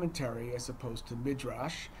commentary as opposed to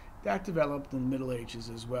midrash. That developed in the Middle Ages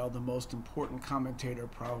as well. The most important commentator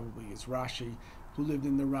probably is Rashi, who lived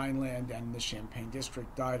in the Rhineland and the Champagne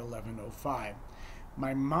district, died 1105.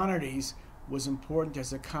 Maimonides was important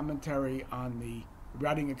as a commentary on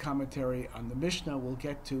writing a commentary on the Mishnah. We'll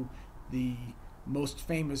get to the most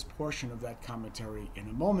famous portion of that commentary in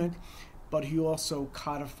a moment, but he also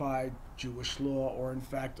codified Jewish law, or in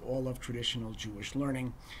fact all of traditional Jewish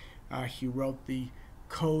learning. He wrote the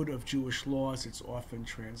Code of Jewish Laws, it's often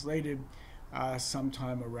translated,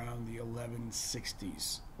 sometime around the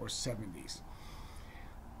 1160s or 70s.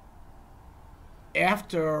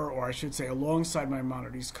 After, or I should say alongside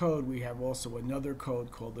Maimonides' code, we have also another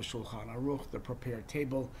code called the Shulchan Aruch, the prepared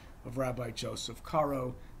table of Rabbi Joseph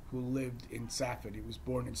Caro, who lived in Safed. He was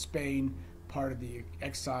born in Spain, part of the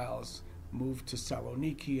exiles, moved to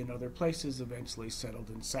Saloniki and other places, eventually settled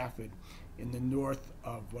in Safed in the north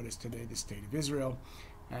of what is today the state of Israel.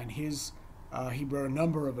 And he wrote a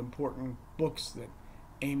number of important books that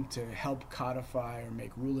aim to help codify or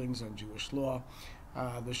make rulings on Jewish law.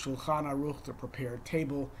 The Shulchan Aruch, the prepared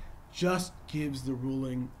table, just gives the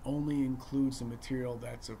ruling, only includes the material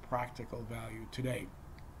that's of practical value today.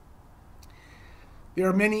 There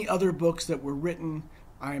are many other books that were written.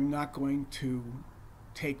 I am not going to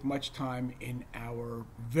take much time in our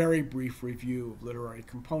very brief review of literary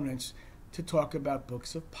components to talk about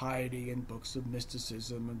books of piety and books of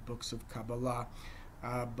mysticism and books of Kabbalah,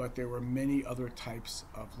 but there were many other types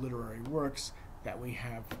of literary works that we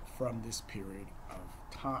have from this period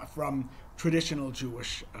of time, from traditional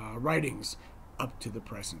Jewish writings up to the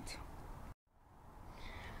present.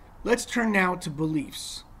 Let's turn now to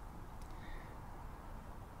beliefs.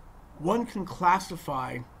 One can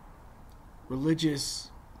classify religious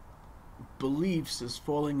beliefs as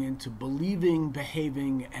falling into believing,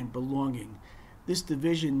 behaving, and belonging. This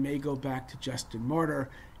division may go back to Justin Martyr.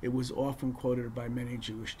 It was often quoted by many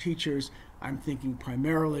Jewish teachers. I'm thinking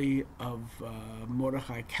primarily of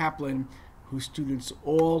Mordechai Kaplan, whose students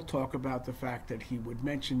all talk about the fact that he would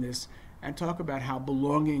mention this and talk about how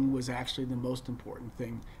belonging was actually the most important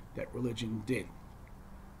thing that religion did.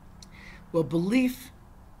 Well, belief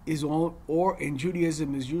is all, or in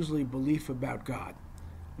Judaism, is usually belief about God,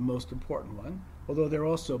 the most important one, although there are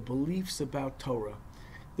also beliefs about Torah.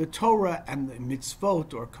 The Torah and the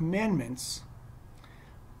mitzvot, or commandments,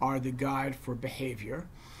 are the guide for behavior,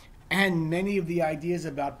 and many of the ideas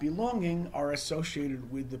about belonging are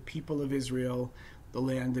associated with the people of Israel, the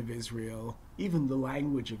land of Israel, even the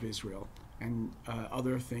language of Israel, and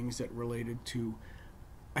other things that related to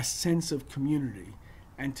a sense of community.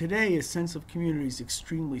 And today, a sense of community is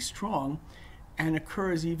extremely strong and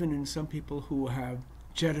occurs even in some people who have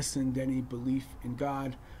jettisoned any belief in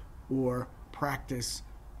God or practice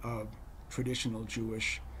of traditional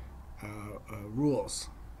Jewish rules.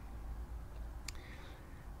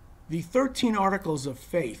 The 13 articles of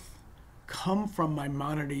faith come from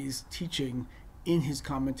Maimonides' teaching in his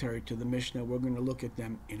commentary to the Mishnah. We're going to look at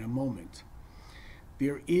them in a moment.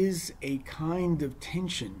 There is a kind of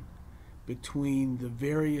tension between the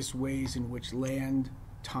various ways in which land,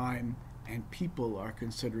 time, and people are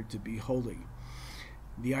considered to be holy.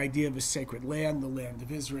 The idea of a sacred land, the land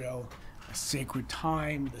of Israel, a sacred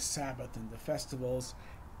time, the Sabbath and the festivals,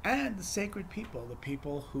 and the sacred people, the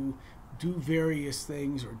people who do various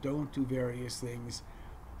things or don't do various things,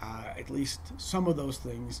 at least some of those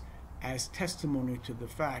things, as testimony to the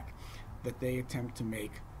fact that they attempt to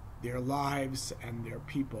make their lives and their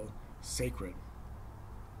people sacred.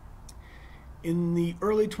 In the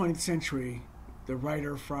early 20th century, the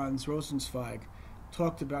writer Franz Rosenzweig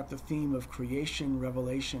talked about the theme of creation,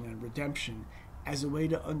 revelation, and redemption as a way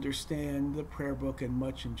to understand the prayer book and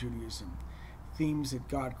much in Judaism. Themes that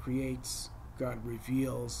God creates, God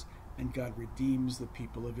reveals, and God redeems the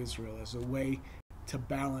people of Israel as a way to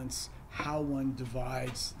balance how one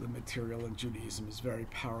divides the material in Judaism is very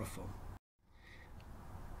powerful.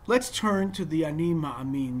 Let's turn to the Ani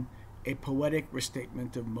Ma'amin, a poetic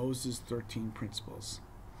restatement of Moses' 13 principles.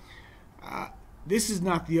 This is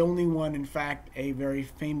not the only one. In fact, a very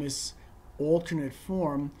famous alternate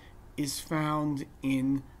form is found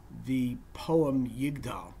in the poem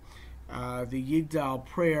Yigdal. The Yigdal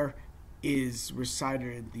prayer is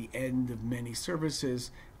recited at the end of many services,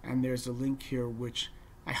 and there's a link here which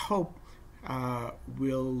I hope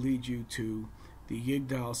will lead you to the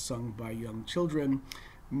Yigdal sung by young children.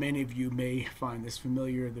 Many of you may find this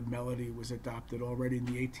familiar. The melody was adopted already in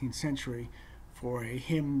the 18th century for a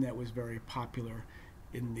hymn that was very popular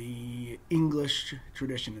in the English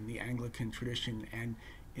tradition, in the Anglican tradition, and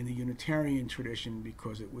in the Unitarian tradition,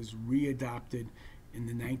 because it was readopted in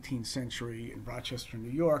the 19th century in Rochester, New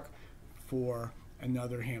York, for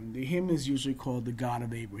another hymn. The hymn is usually called the God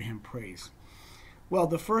of Abraham Praise. Well,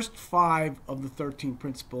 the first 5 of the 13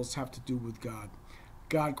 principles have to do with God.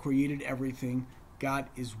 God created everything. God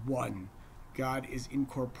is one. God is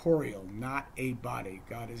incorporeal, not a body.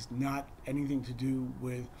 God is not anything to do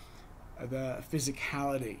with the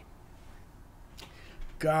physicality.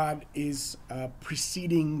 God is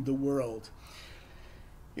preceding the world.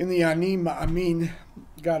 In the Ani Ma'amin,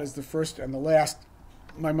 God is the first and the last.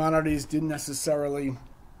 Maimonides didn't necessarily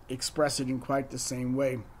express it in quite the same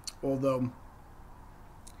way, although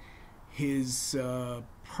his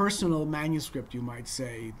personal manuscript, you might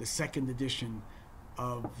say, the second edition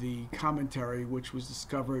of the commentary, which was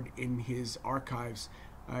discovered in his archives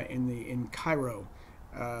in Cairo,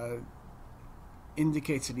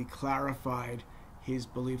 indicates that he clarified his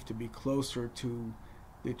belief to be closer to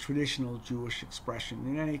the traditional Jewish expression.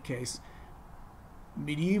 In any case,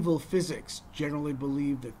 medieval physics generally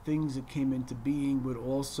believed that things that came into being would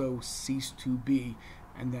also cease to be,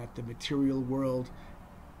 and that the material world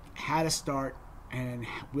had a start and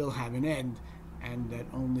will have an end, and that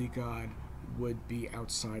only God would be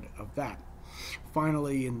outside of that.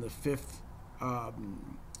 Finally, in the fifth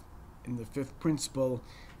principle,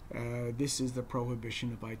 this is the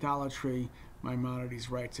prohibition of idolatry.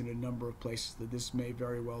 Maimonides writes in a number of places that this may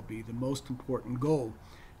very well be the most important goal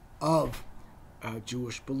of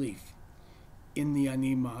Jewish belief. In the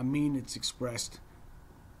Ani Ma'amin, it's expressed,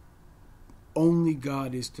 only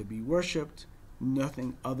God is to be worshipped,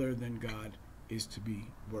 nothing other than God is to be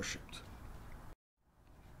worshipped.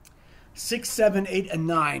 6, 7, 8, and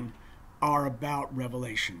 9 are about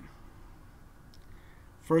revelation.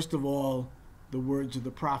 First of all, the words of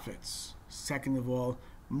the prophets. Second of all,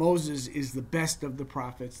 Moses is the best of the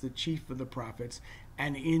prophets, the chief of the prophets,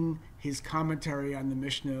 and in his commentary on the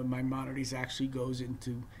Mishnah, Maimonides actually goes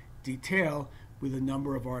into detail with a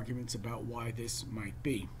number of arguments about why this might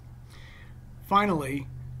be. Finally,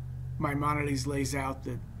 Maimonides lays out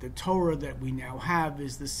that the Torah that we now have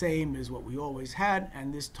is the same as what we always had,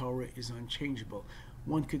 and this Torah is unchangeable.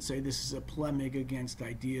 One could say this is a polemic against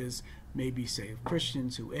ideas, maybe say of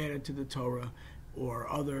Christians who added to the Torah,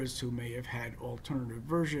 or others who may have had alternative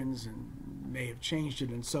versions and may have changed it,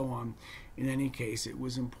 and so on. In any case, it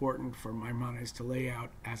was important for Maimonides to lay out,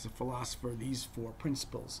 as a philosopher, these 4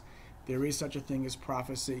 principles. There is such a thing as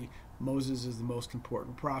prophecy. Moses is the most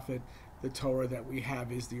important prophet. The Torah that we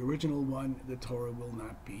have is the original one. The Torah will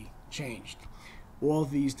not be changed. All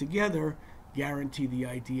these together guarantee the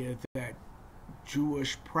idea that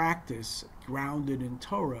Jewish practice grounded in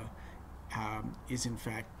Torah is in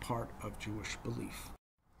fact part of Jewish belief.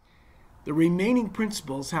 The remaining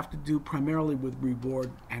principles have to do primarily with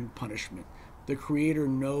reward and punishment. The Creator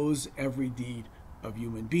knows every deed of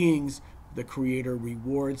human beings. The Creator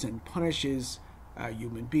rewards and punishes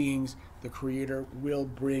human beings. The Creator will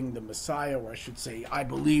bring the Messiah, or I should say, I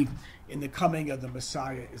believe in the coming of the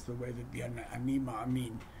Messiah is the way that the Ani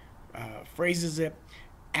Ma'amin phrases it,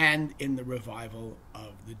 and in the revival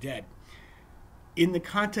of the dead. In the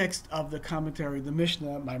context of the commentary of the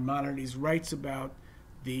Mishnah, Maimonides writes about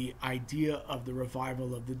the idea of the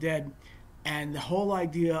revival of the dead and the whole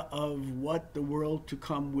idea of what the world to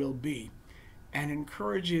come will be, and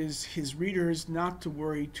encourages his readers not to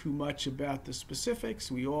worry too much about the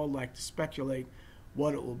specifics. We all like to speculate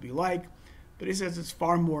what it will be like, but he says it's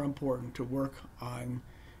far more important to work on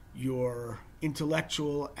your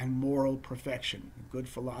intellectual and moral perfection. A good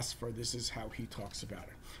philosopher, this is how he talks about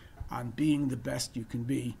it, on being the best you can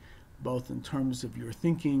be, both in terms of your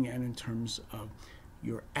thinking and in terms of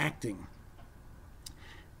your acting.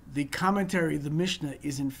 The commentary of the Mishnah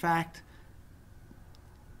is in fact,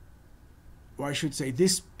 or I should say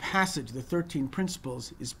this passage, the 13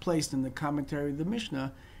 principles, is placed in the commentary of the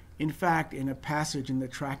Mishnah, in fact, in a passage in the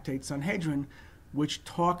tractate Sanhedrin, which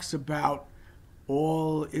talks about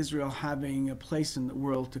all Israel having a place in the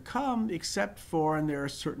world to come, except for, and there are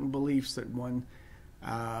certain beliefs that one,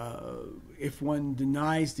 if one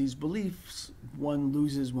denies these beliefs, one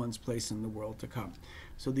loses one's place in the world to come.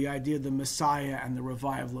 So the idea of the Messiah and the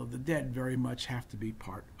revival of the dead very much have to be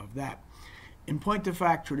part of that. In point of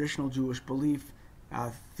fact, traditional Jewish belief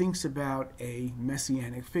thinks about a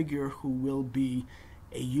messianic figure who will be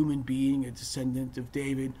a human being, a descendant of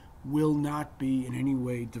David, will not be in any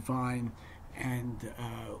way divine, and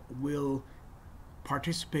will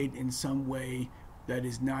participate in some way that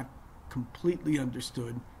is not completely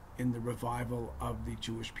understood in the revival of the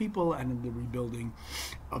Jewish people and in the rebuilding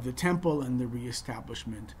of the temple and the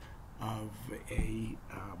reestablishment of a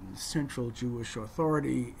central Jewish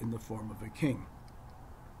authority in the form of a king.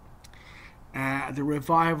 The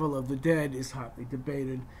revival of the dead is hotly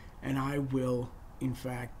debated, and I will, in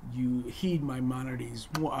fact, you heed Maimonides'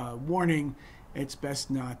 warning. It's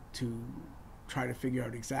best not to try to figure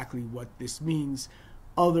out exactly what this means,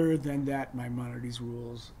 other than that Maimonides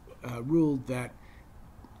ruled that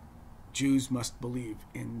Jews must believe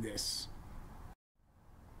in this.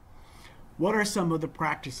 What are some of the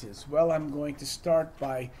practices? Well, I'm going to start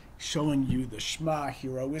by showing you the Shema,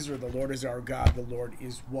 Hear, O Israel, the Lord is our God, the Lord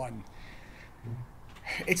is one.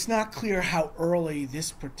 It's not clear how early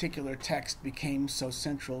this particular text became so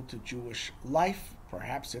central to Jewish life.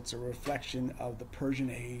 Perhaps it's a reflection of the Persian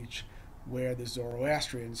age, where the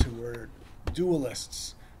Zoroastrians, who were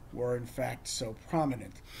dualists, were in fact so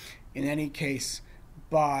prominent. In any case,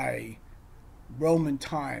 by Roman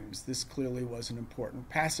times, this clearly was an important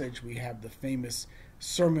passage. We have the famous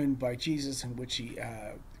sermon by Jesus in which he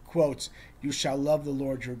quotes, "You shall love the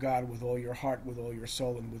Lord your God with all your heart, with all your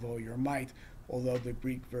soul, and with all your might," although the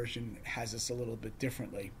Greek version has this a little bit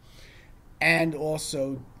differently. And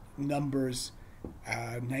also Numbers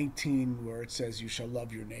 19, where it says, "You shall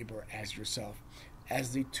love your neighbor as yourself,"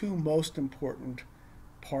 as the two most important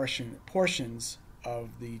portions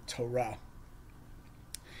of the Torah.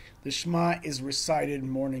 The Shema is recited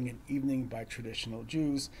morning and evening by traditional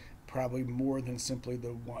Jews, probably more than simply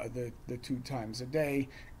the 2 times a day.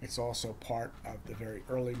 It's also part of the very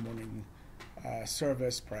early morning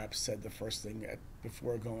service, perhaps said the first thing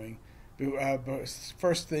before going,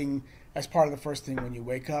 first thing as part of the first thing when you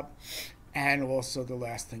wake up, and also the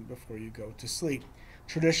last thing before you go to sleep.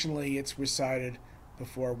 Traditionally, it's recited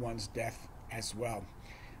before one's death as well.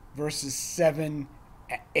 Verses 7,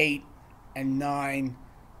 8, and 9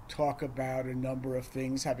 talk about a number of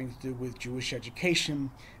things having to do with Jewish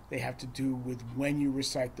education. They have to do with when you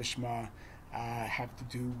recite the Shema, have to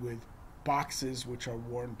do with boxes which are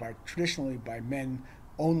worn traditionally by men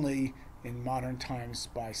only, in modern times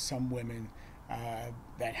by some women,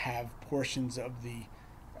 that have portions of the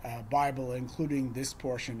Bible, including this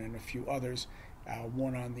portion and a few others,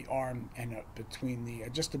 worn on the arm and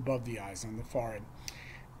between just above the eyes on the forehead.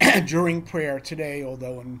 During prayer today,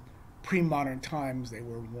 although in pre-modern times they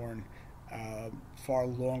were worn far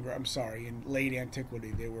longer, in late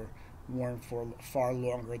antiquity they were worn for far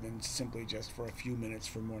longer than simply just for a few minutes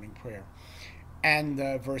for morning prayer. And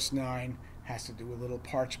verse 9 has to do with little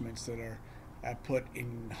parchments that are put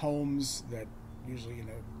in homes, that usually in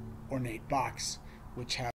an ornate box,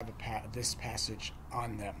 which have this passage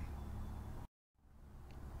on them.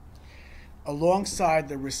 Alongside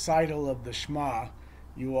the recital of the Shema,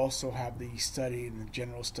 you also have the study and the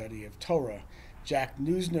general study of Torah. Jack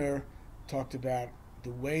Neusner talked about the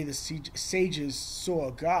way the sages saw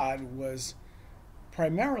God was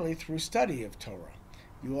primarily through study of Torah.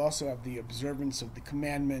 You also have the observance of the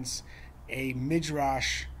commandments. A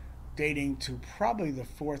midrash dating to probably the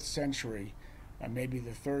 4th century, maybe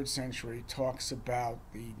the 3rd century, talks about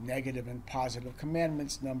the negative and positive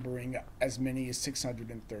commandments, numbering as many as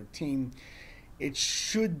 613. It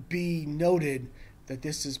should be noted that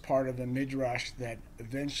this is part of a midrash that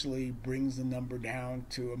eventually brings the number down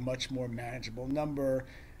to a much more manageable number,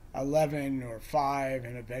 11 or 5,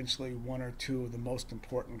 and eventually 1 or 2 of the most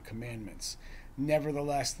important commandments.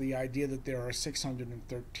 Nevertheless, the idea that there are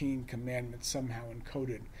 613 commandments somehow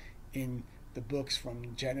encoded in the books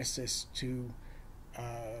from Genesis to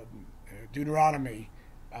Deuteronomy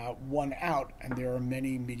won out, and there are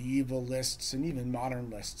many medieval lists and even modern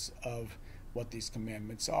lists of what these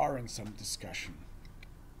commandments are, and some discussion.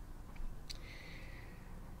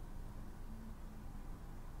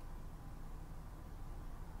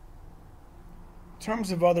 In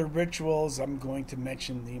terms of other rituals, I'm going to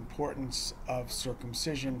mention the importance of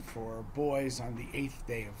circumcision for boys on the 8th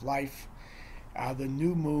day of life. The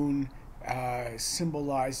new moon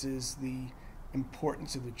symbolizes the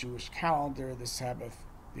importance of the Jewish calendar, the Sabbath,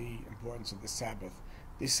 the importance of the Sabbath.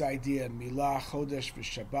 This idea, Milah, Chodesh,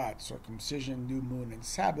 v'Shabbat, circumcision, new moon, and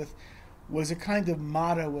Sabbath, was a kind of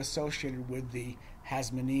motto associated with the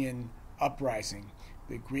Hasmonean uprising.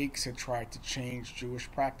 The Greeks had tried to change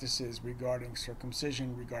Jewish practices regarding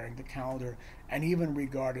circumcision, regarding the calendar, and even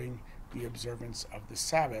regarding the observance of the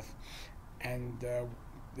Sabbath. And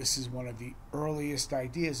this is one of the earliest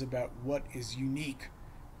ideas about what is unique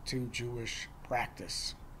to Jewish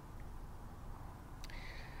practice.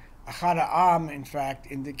 Achad Ha'am, in fact,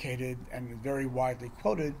 indicated, and very widely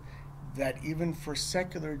quoted, that even for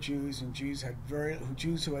secular Jews and Jews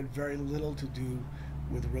who had very little to do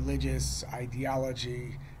with religious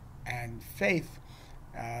ideology and faith,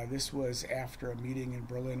 this was after a meeting in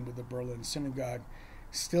Berlin with the Berlin Synagogue,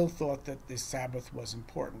 still thought that the Sabbath was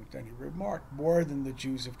important. And he remarked, more than the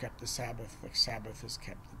Jews have kept the Sabbath has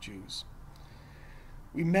kept the Jews.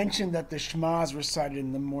 We mentioned that the Shema is recited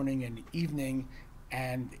in the morning and evening,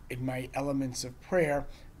 and in my elements of prayer,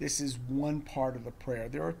 this is one part of the prayer.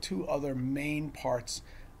 There are 2 other main parts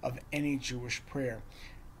of any Jewish prayer.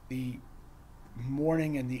 The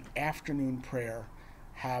morning and the afternoon prayer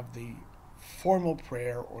have the formal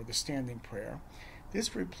prayer or the standing prayer.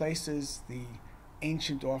 This replaces the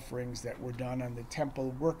ancient offerings that were done on the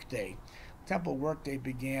temple workday. Temple workday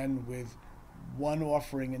began with one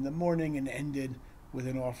offering in the morning and ended with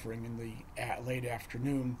an offering in the late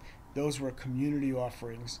afternoon. Those were community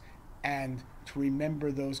offerings, and to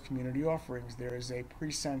remember those community offerings, there is a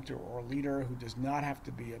precentor or leader who does not have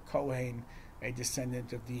to be a Kohen, a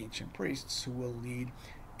descendant of the ancient priests, who will lead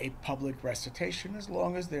a public recitation as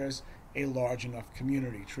long as there's a large enough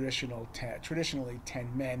community. Traditionally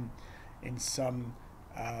 10 men. In some,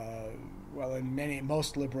 in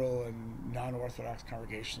most liberal and non-Orthodox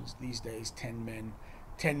congregations these days, 10 men,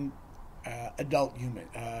 10 adult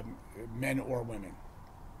men or women.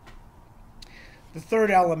 The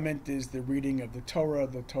third element is the reading of the Torah.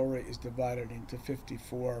 The Torah is divided into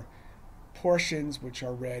 54 portions, which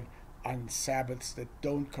are read on Sabbaths that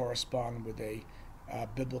don't correspond with a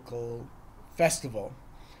biblical festival.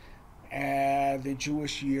 The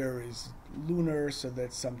Jewish year is lunar, so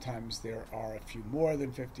that sometimes there are a few more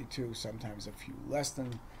than 52, sometimes a few less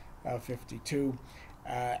than 52.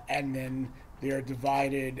 And then they are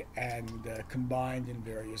divided and combined in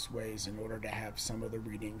various ways in order to have some of the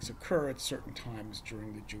readings occur at certain times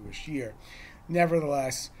during the Jewish year.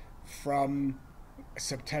 Nevertheless, from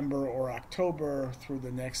September or October through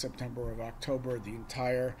the next September or October, the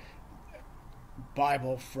entire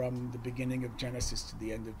Bible from the beginning of Genesis to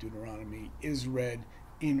the end of Deuteronomy is read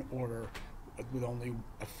in order, with only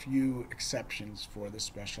a few exceptions for the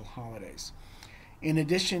special holidays. In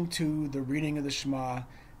addition to the reading of the Shema,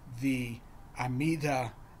 the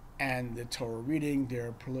Amidah, and the Torah reading, there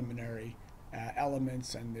are preliminary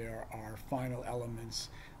elements and there are final elements.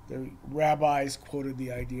 The rabbis quoted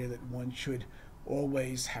the idea that one should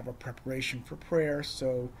always have a preparation for prayer,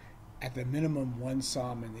 so at the minimum one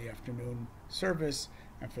psalm in the afternoon service,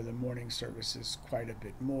 and for the morning services quite a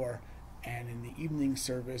bit more. And in the evening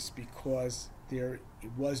service, because there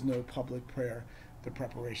was no public prayer, the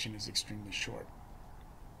preparation is extremely short.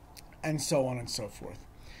 And so on and so forth.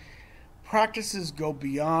 Practices go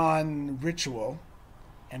beyond ritual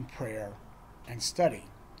and prayer and study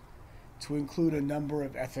to include a number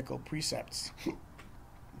of ethical precepts.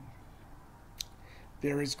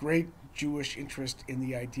 There is great Jewish interest in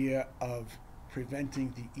the idea of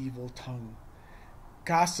preventing the evil tongue.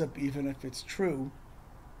 Gossip, even if it's true,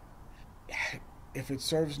 if it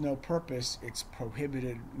serves no purpose, it's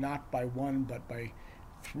prohibited not by one but by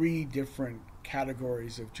 3 different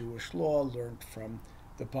categories of Jewish law learned from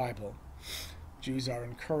the Bible. Jews are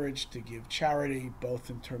encouraged to give charity, both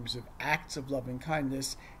in terms of acts of loving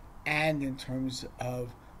kindness and in terms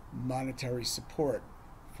of monetary support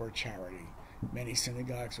for charity. Many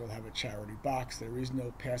synagogues will have a charity box. There is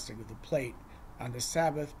no passing of the plate on the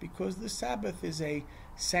Sabbath because the Sabbath is a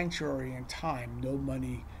sanctuary and time. No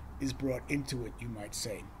money is brought into it, you might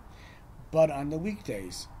say. But on the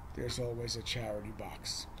weekdays, there's always a charity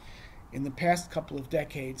box. In the past couple of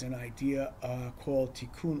decades, an idea called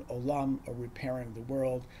Tikkun Olam, or repairing the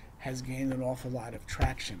world, has gained an awful lot of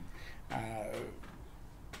traction.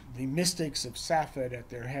 The mystics of Safed, at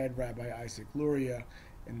their head Rabbi Isaac Luria,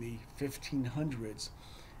 in the 1500s,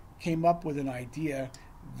 came up with an idea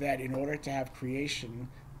that in order to have creation,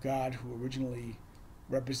 God, who originally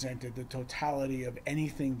represented the totality of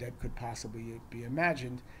anything that could possibly be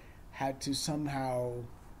imagined, had to somehow,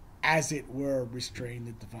 as it were, restrain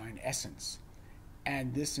the divine essence.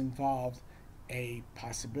 And this involved a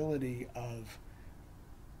possibility of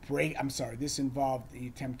this involved the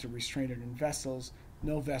attempt to restrain it in vessels.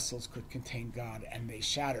 No vessels could contain God, and they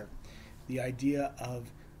shattered. The idea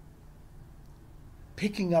of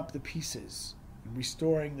picking up the pieces and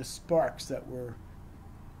restoring the sparks that were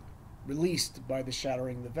released by the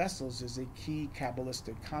shattering of the vessels is a key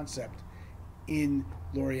Kabbalistic concept in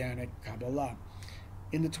Lurianic Kabbalah.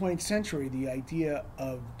 In the 20th century, the idea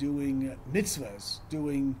of doing mitzvahs,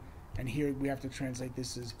 and here we have to translate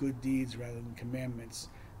this as good deeds rather than commandments,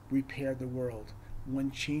 repair the world.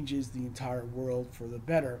 One changes the entire world for the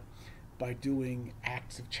better by doing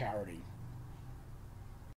acts of charity.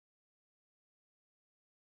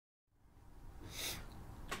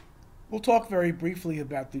 We'll talk very briefly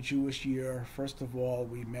about the Jewish year. First of all,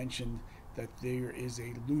 we mentioned that there is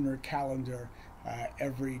a lunar calendar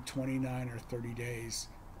every 29 or 30 days.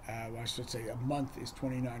 I should say a month is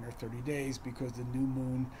 29 or 30 days because the new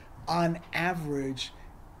moon, on average,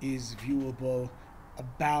 is viewable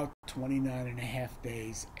about 29 and a half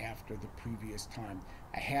days after the previous time.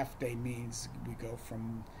 A half day means we go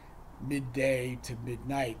from midday to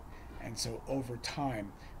midnight, and so over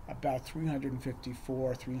time, about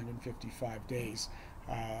 354, 355 days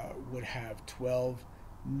would have 12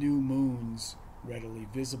 new moons readily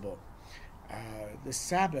visible. The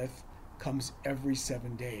Sabbath comes every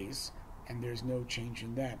 7 days, and there's no change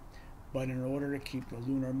in that. But in order to keep the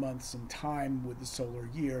lunar months in time with the solar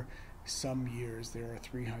year, Some years there are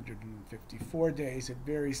 354 days. It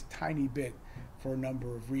varies a tiny bit for a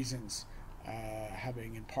number of reasons,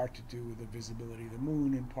 having in part to do with the visibility of the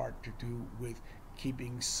moon, in part to do with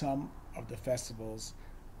keeping some of the festivals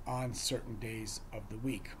on certain days of the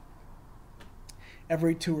week.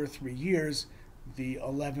 Every 2 or 3 years, the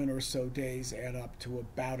 11 or so days add up to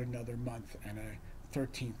about another month, and a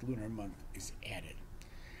 13th lunar month is added.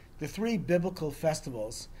 The 3 biblical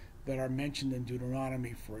festivals that are mentioned in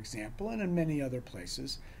Deuteronomy, for example, and in many other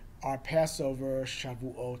places, are Passover,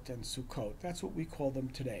 Shavuot, and Sukkot. That's what we call them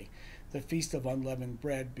today. The Feast of Unleavened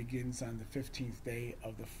Bread begins on the 15th day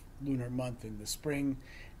of the lunar month in the spring,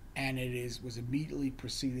 and it was immediately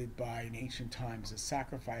preceded by, in ancient times, a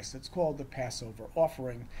sacrifice that's called the Passover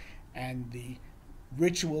offering, and the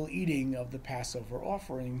ritual eating of the Passover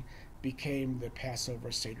offering became the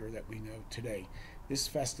Passover Seder that we know today. This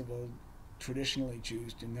festival, traditionally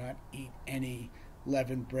Jews do not eat any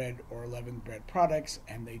leavened bread or leavened bread products,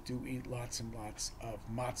 and they do eat lots and lots of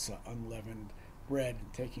matzah, unleavened bread,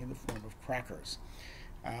 taking the form of crackers.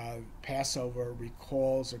 Passover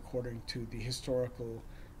recalls, according to the historical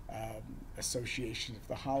association of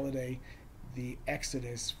the holiday, the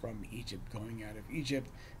exodus from Egypt, going out of Egypt.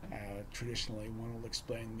 Traditionally, one will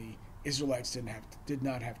explain the Israelites did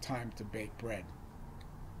not have time to bake bread.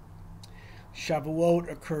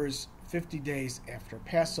 Shavuot occurs 50 days after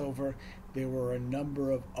Passover. There were a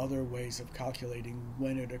number of other ways of calculating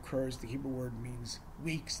when it occurs. The Hebrew word means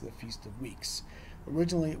weeks, the Feast of Weeks.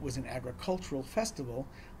 Originally, it was an agricultural festival,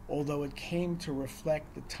 although it came to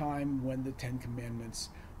reflect the time when the Ten Commandments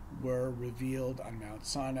were revealed on Mount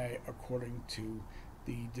Sinai according to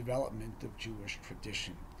the development of Jewish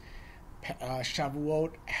tradition.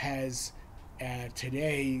 Shavuot has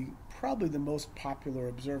today probably the most popular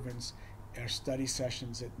observance are study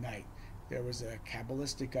sessions at night. There was a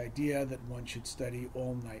Kabbalistic idea that one should study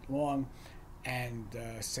all night long and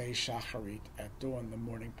say Shacharit at dawn, the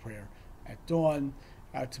morning prayer at dawn,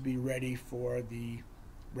 to be ready for the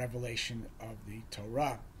revelation of the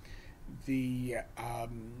Torah. The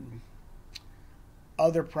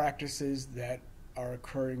other practices that are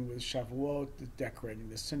occurring with Shavuot, decorating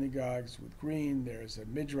the synagogues with green. There's a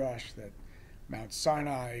midrash that Mount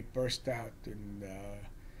Sinai burst out in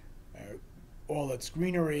all its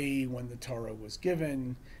greenery when the Torah was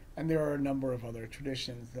given, and there are a number of other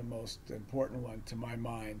traditions. The most important one, to my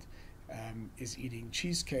mind, is eating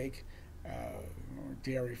cheesecake, or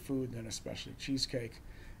dairy food, and especially cheesecake,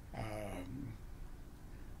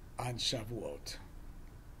 on Shavuot.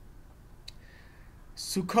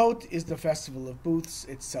 Sukkot is the festival of booths.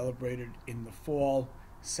 It's celebrated in the fall,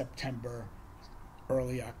 September,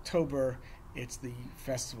 early October. It's the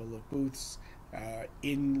festival of booths.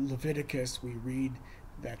 In Leviticus, we read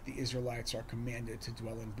that the Israelites are commanded to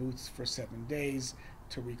dwell in booths for 7 days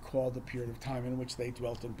to recall the period of time in which they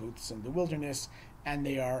dwelt in booths in the wilderness, and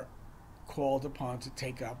they are called upon to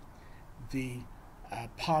take up the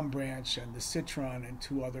palm branch and the citron and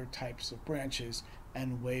 2 other types of branches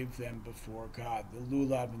and wave them before God. The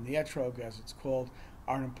lulav and the etrog, as it's called,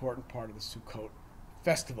 are an important part of the Sukkot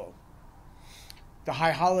festival. The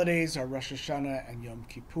high holidays are Rosh Hashanah and Yom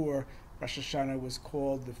Kippur. Rosh Hashanah was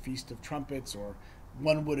called the Feast of Trumpets, or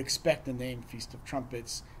one would expect the name Feast of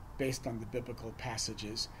Trumpets based on the biblical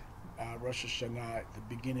passages. Rosh Hashanah, at the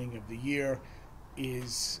beginning of the year,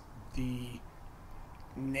 is the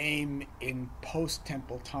name in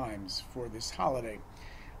post-temple times for this holiday.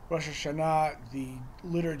 Rosh Hashanah, the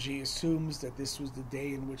liturgy assumes that this was the day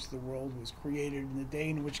in which the world was created and the day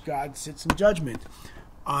in which God sits in judgment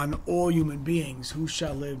on all human beings, who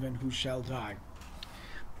shall live and who shall die.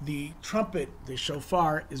 The trumpet, the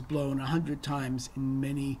shofar, is blown 100 times in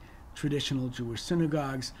many traditional Jewish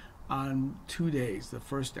synagogues on 2 days, the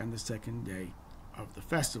first and the second day of the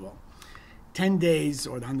festival. 10 days,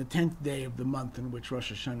 or on the 10th day of the month in which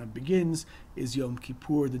Rosh Hashanah begins, is Yom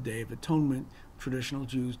Kippur, the Day of Atonement. Traditional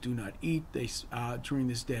Jews do not eat. During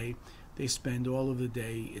this day, they spend all of the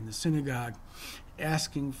day in the synagogue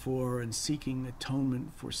asking for and seeking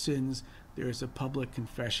atonement for sins. There is a public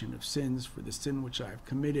confession of sins for the sin which I have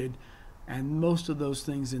committed, and most of those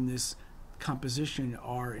things in this composition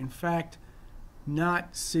are, in fact,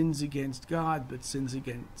 not sins against God, but sins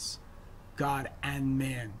against God and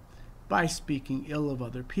man, by speaking ill of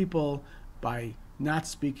other people, by not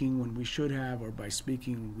speaking when we should have, or by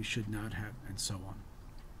speaking when we should not have, and so on.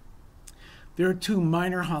 There are 2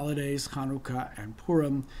 minor holidays, Hanukkah and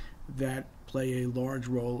Purim, that play a large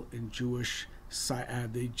role in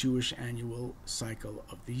the Jewish annual cycle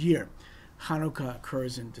of the year. Hanukkah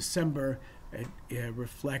occurs in December. It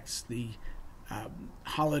reflects the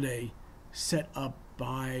holiday set up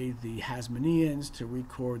by the Hasmoneans to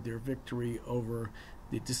record their victory over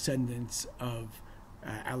the descendants of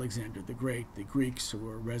Alexander the Great, the Greeks who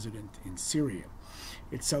were resident in Syria.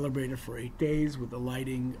 It's celebrated for 8 days with the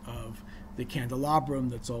lighting of the candelabrum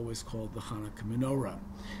that's always called the Hanukkah menorah.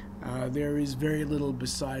 There is very little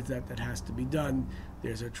besides that has to be done.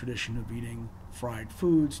 There's a tradition of eating fried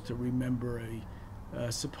foods to remember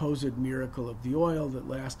a supposed miracle of the oil that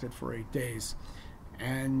lasted for 8 days,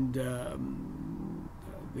 and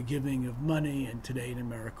the giving of money, and today in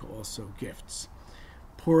America also gifts.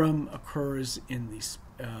 Purim occurs in the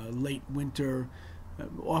late winter,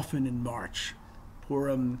 often in March.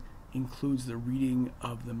 Purim includes the reading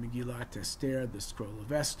of the Megillat Esther, the Scroll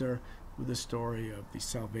of Esther, with the story of the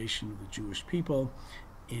salvation of the Jewish people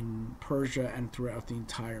in Persia and throughout the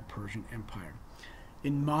entire Persian Empire.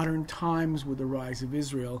 In modern times, with the rise of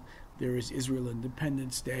Israel, there is Israel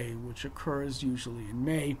Independence Day, which occurs usually in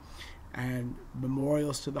May, and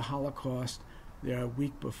memorials to the Holocaust. There are a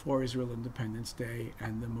week before Israel Independence Day,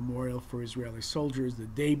 and the memorial for Israeli soldiers the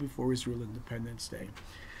day before Israel Independence Day.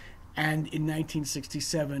 And in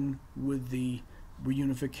 1967, with the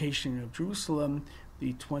reunification of Jerusalem,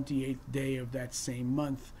 the 28th day of that same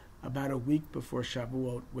month, about a week before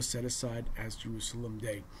Shavuot, was set aside as Jerusalem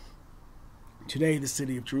Day. Today, the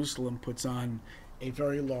city of Jerusalem puts on a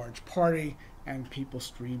very large party, and people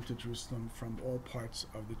stream to Jerusalem from all parts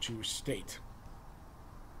of the Jewish state.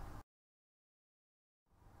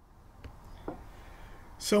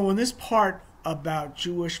 So in this part about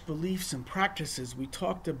Jewish beliefs and practices, we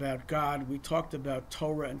talked about God, we talked about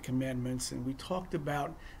Torah and commandments, and we talked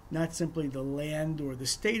about not simply the land or the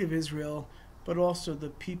state of Israel, but also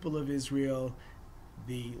the people of Israel,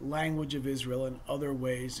 the language of Israel, and other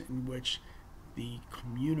ways in which the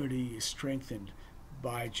community is strengthened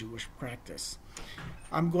by Jewish practice.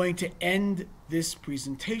 I'm going to end this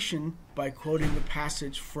presentation by quoting the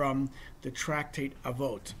passage from the tractate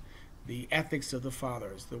Avot, the Ethics of the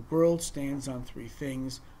Fathers. The world stands on 3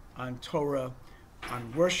 things: on Torah,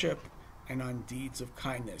 on worship, and on deeds of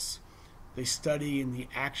kindness. They study in the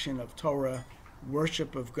action of Torah,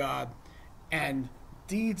 worship of God, and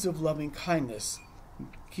deeds of loving kindness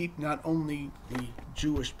keep not only the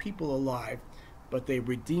Jewish people alive, but they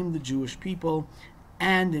redeem the Jewish people,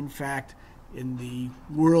 and in fact, in the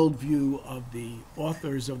worldview of the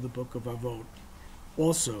authors of the book of Avot,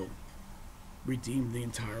 also redeem the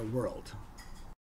entire world.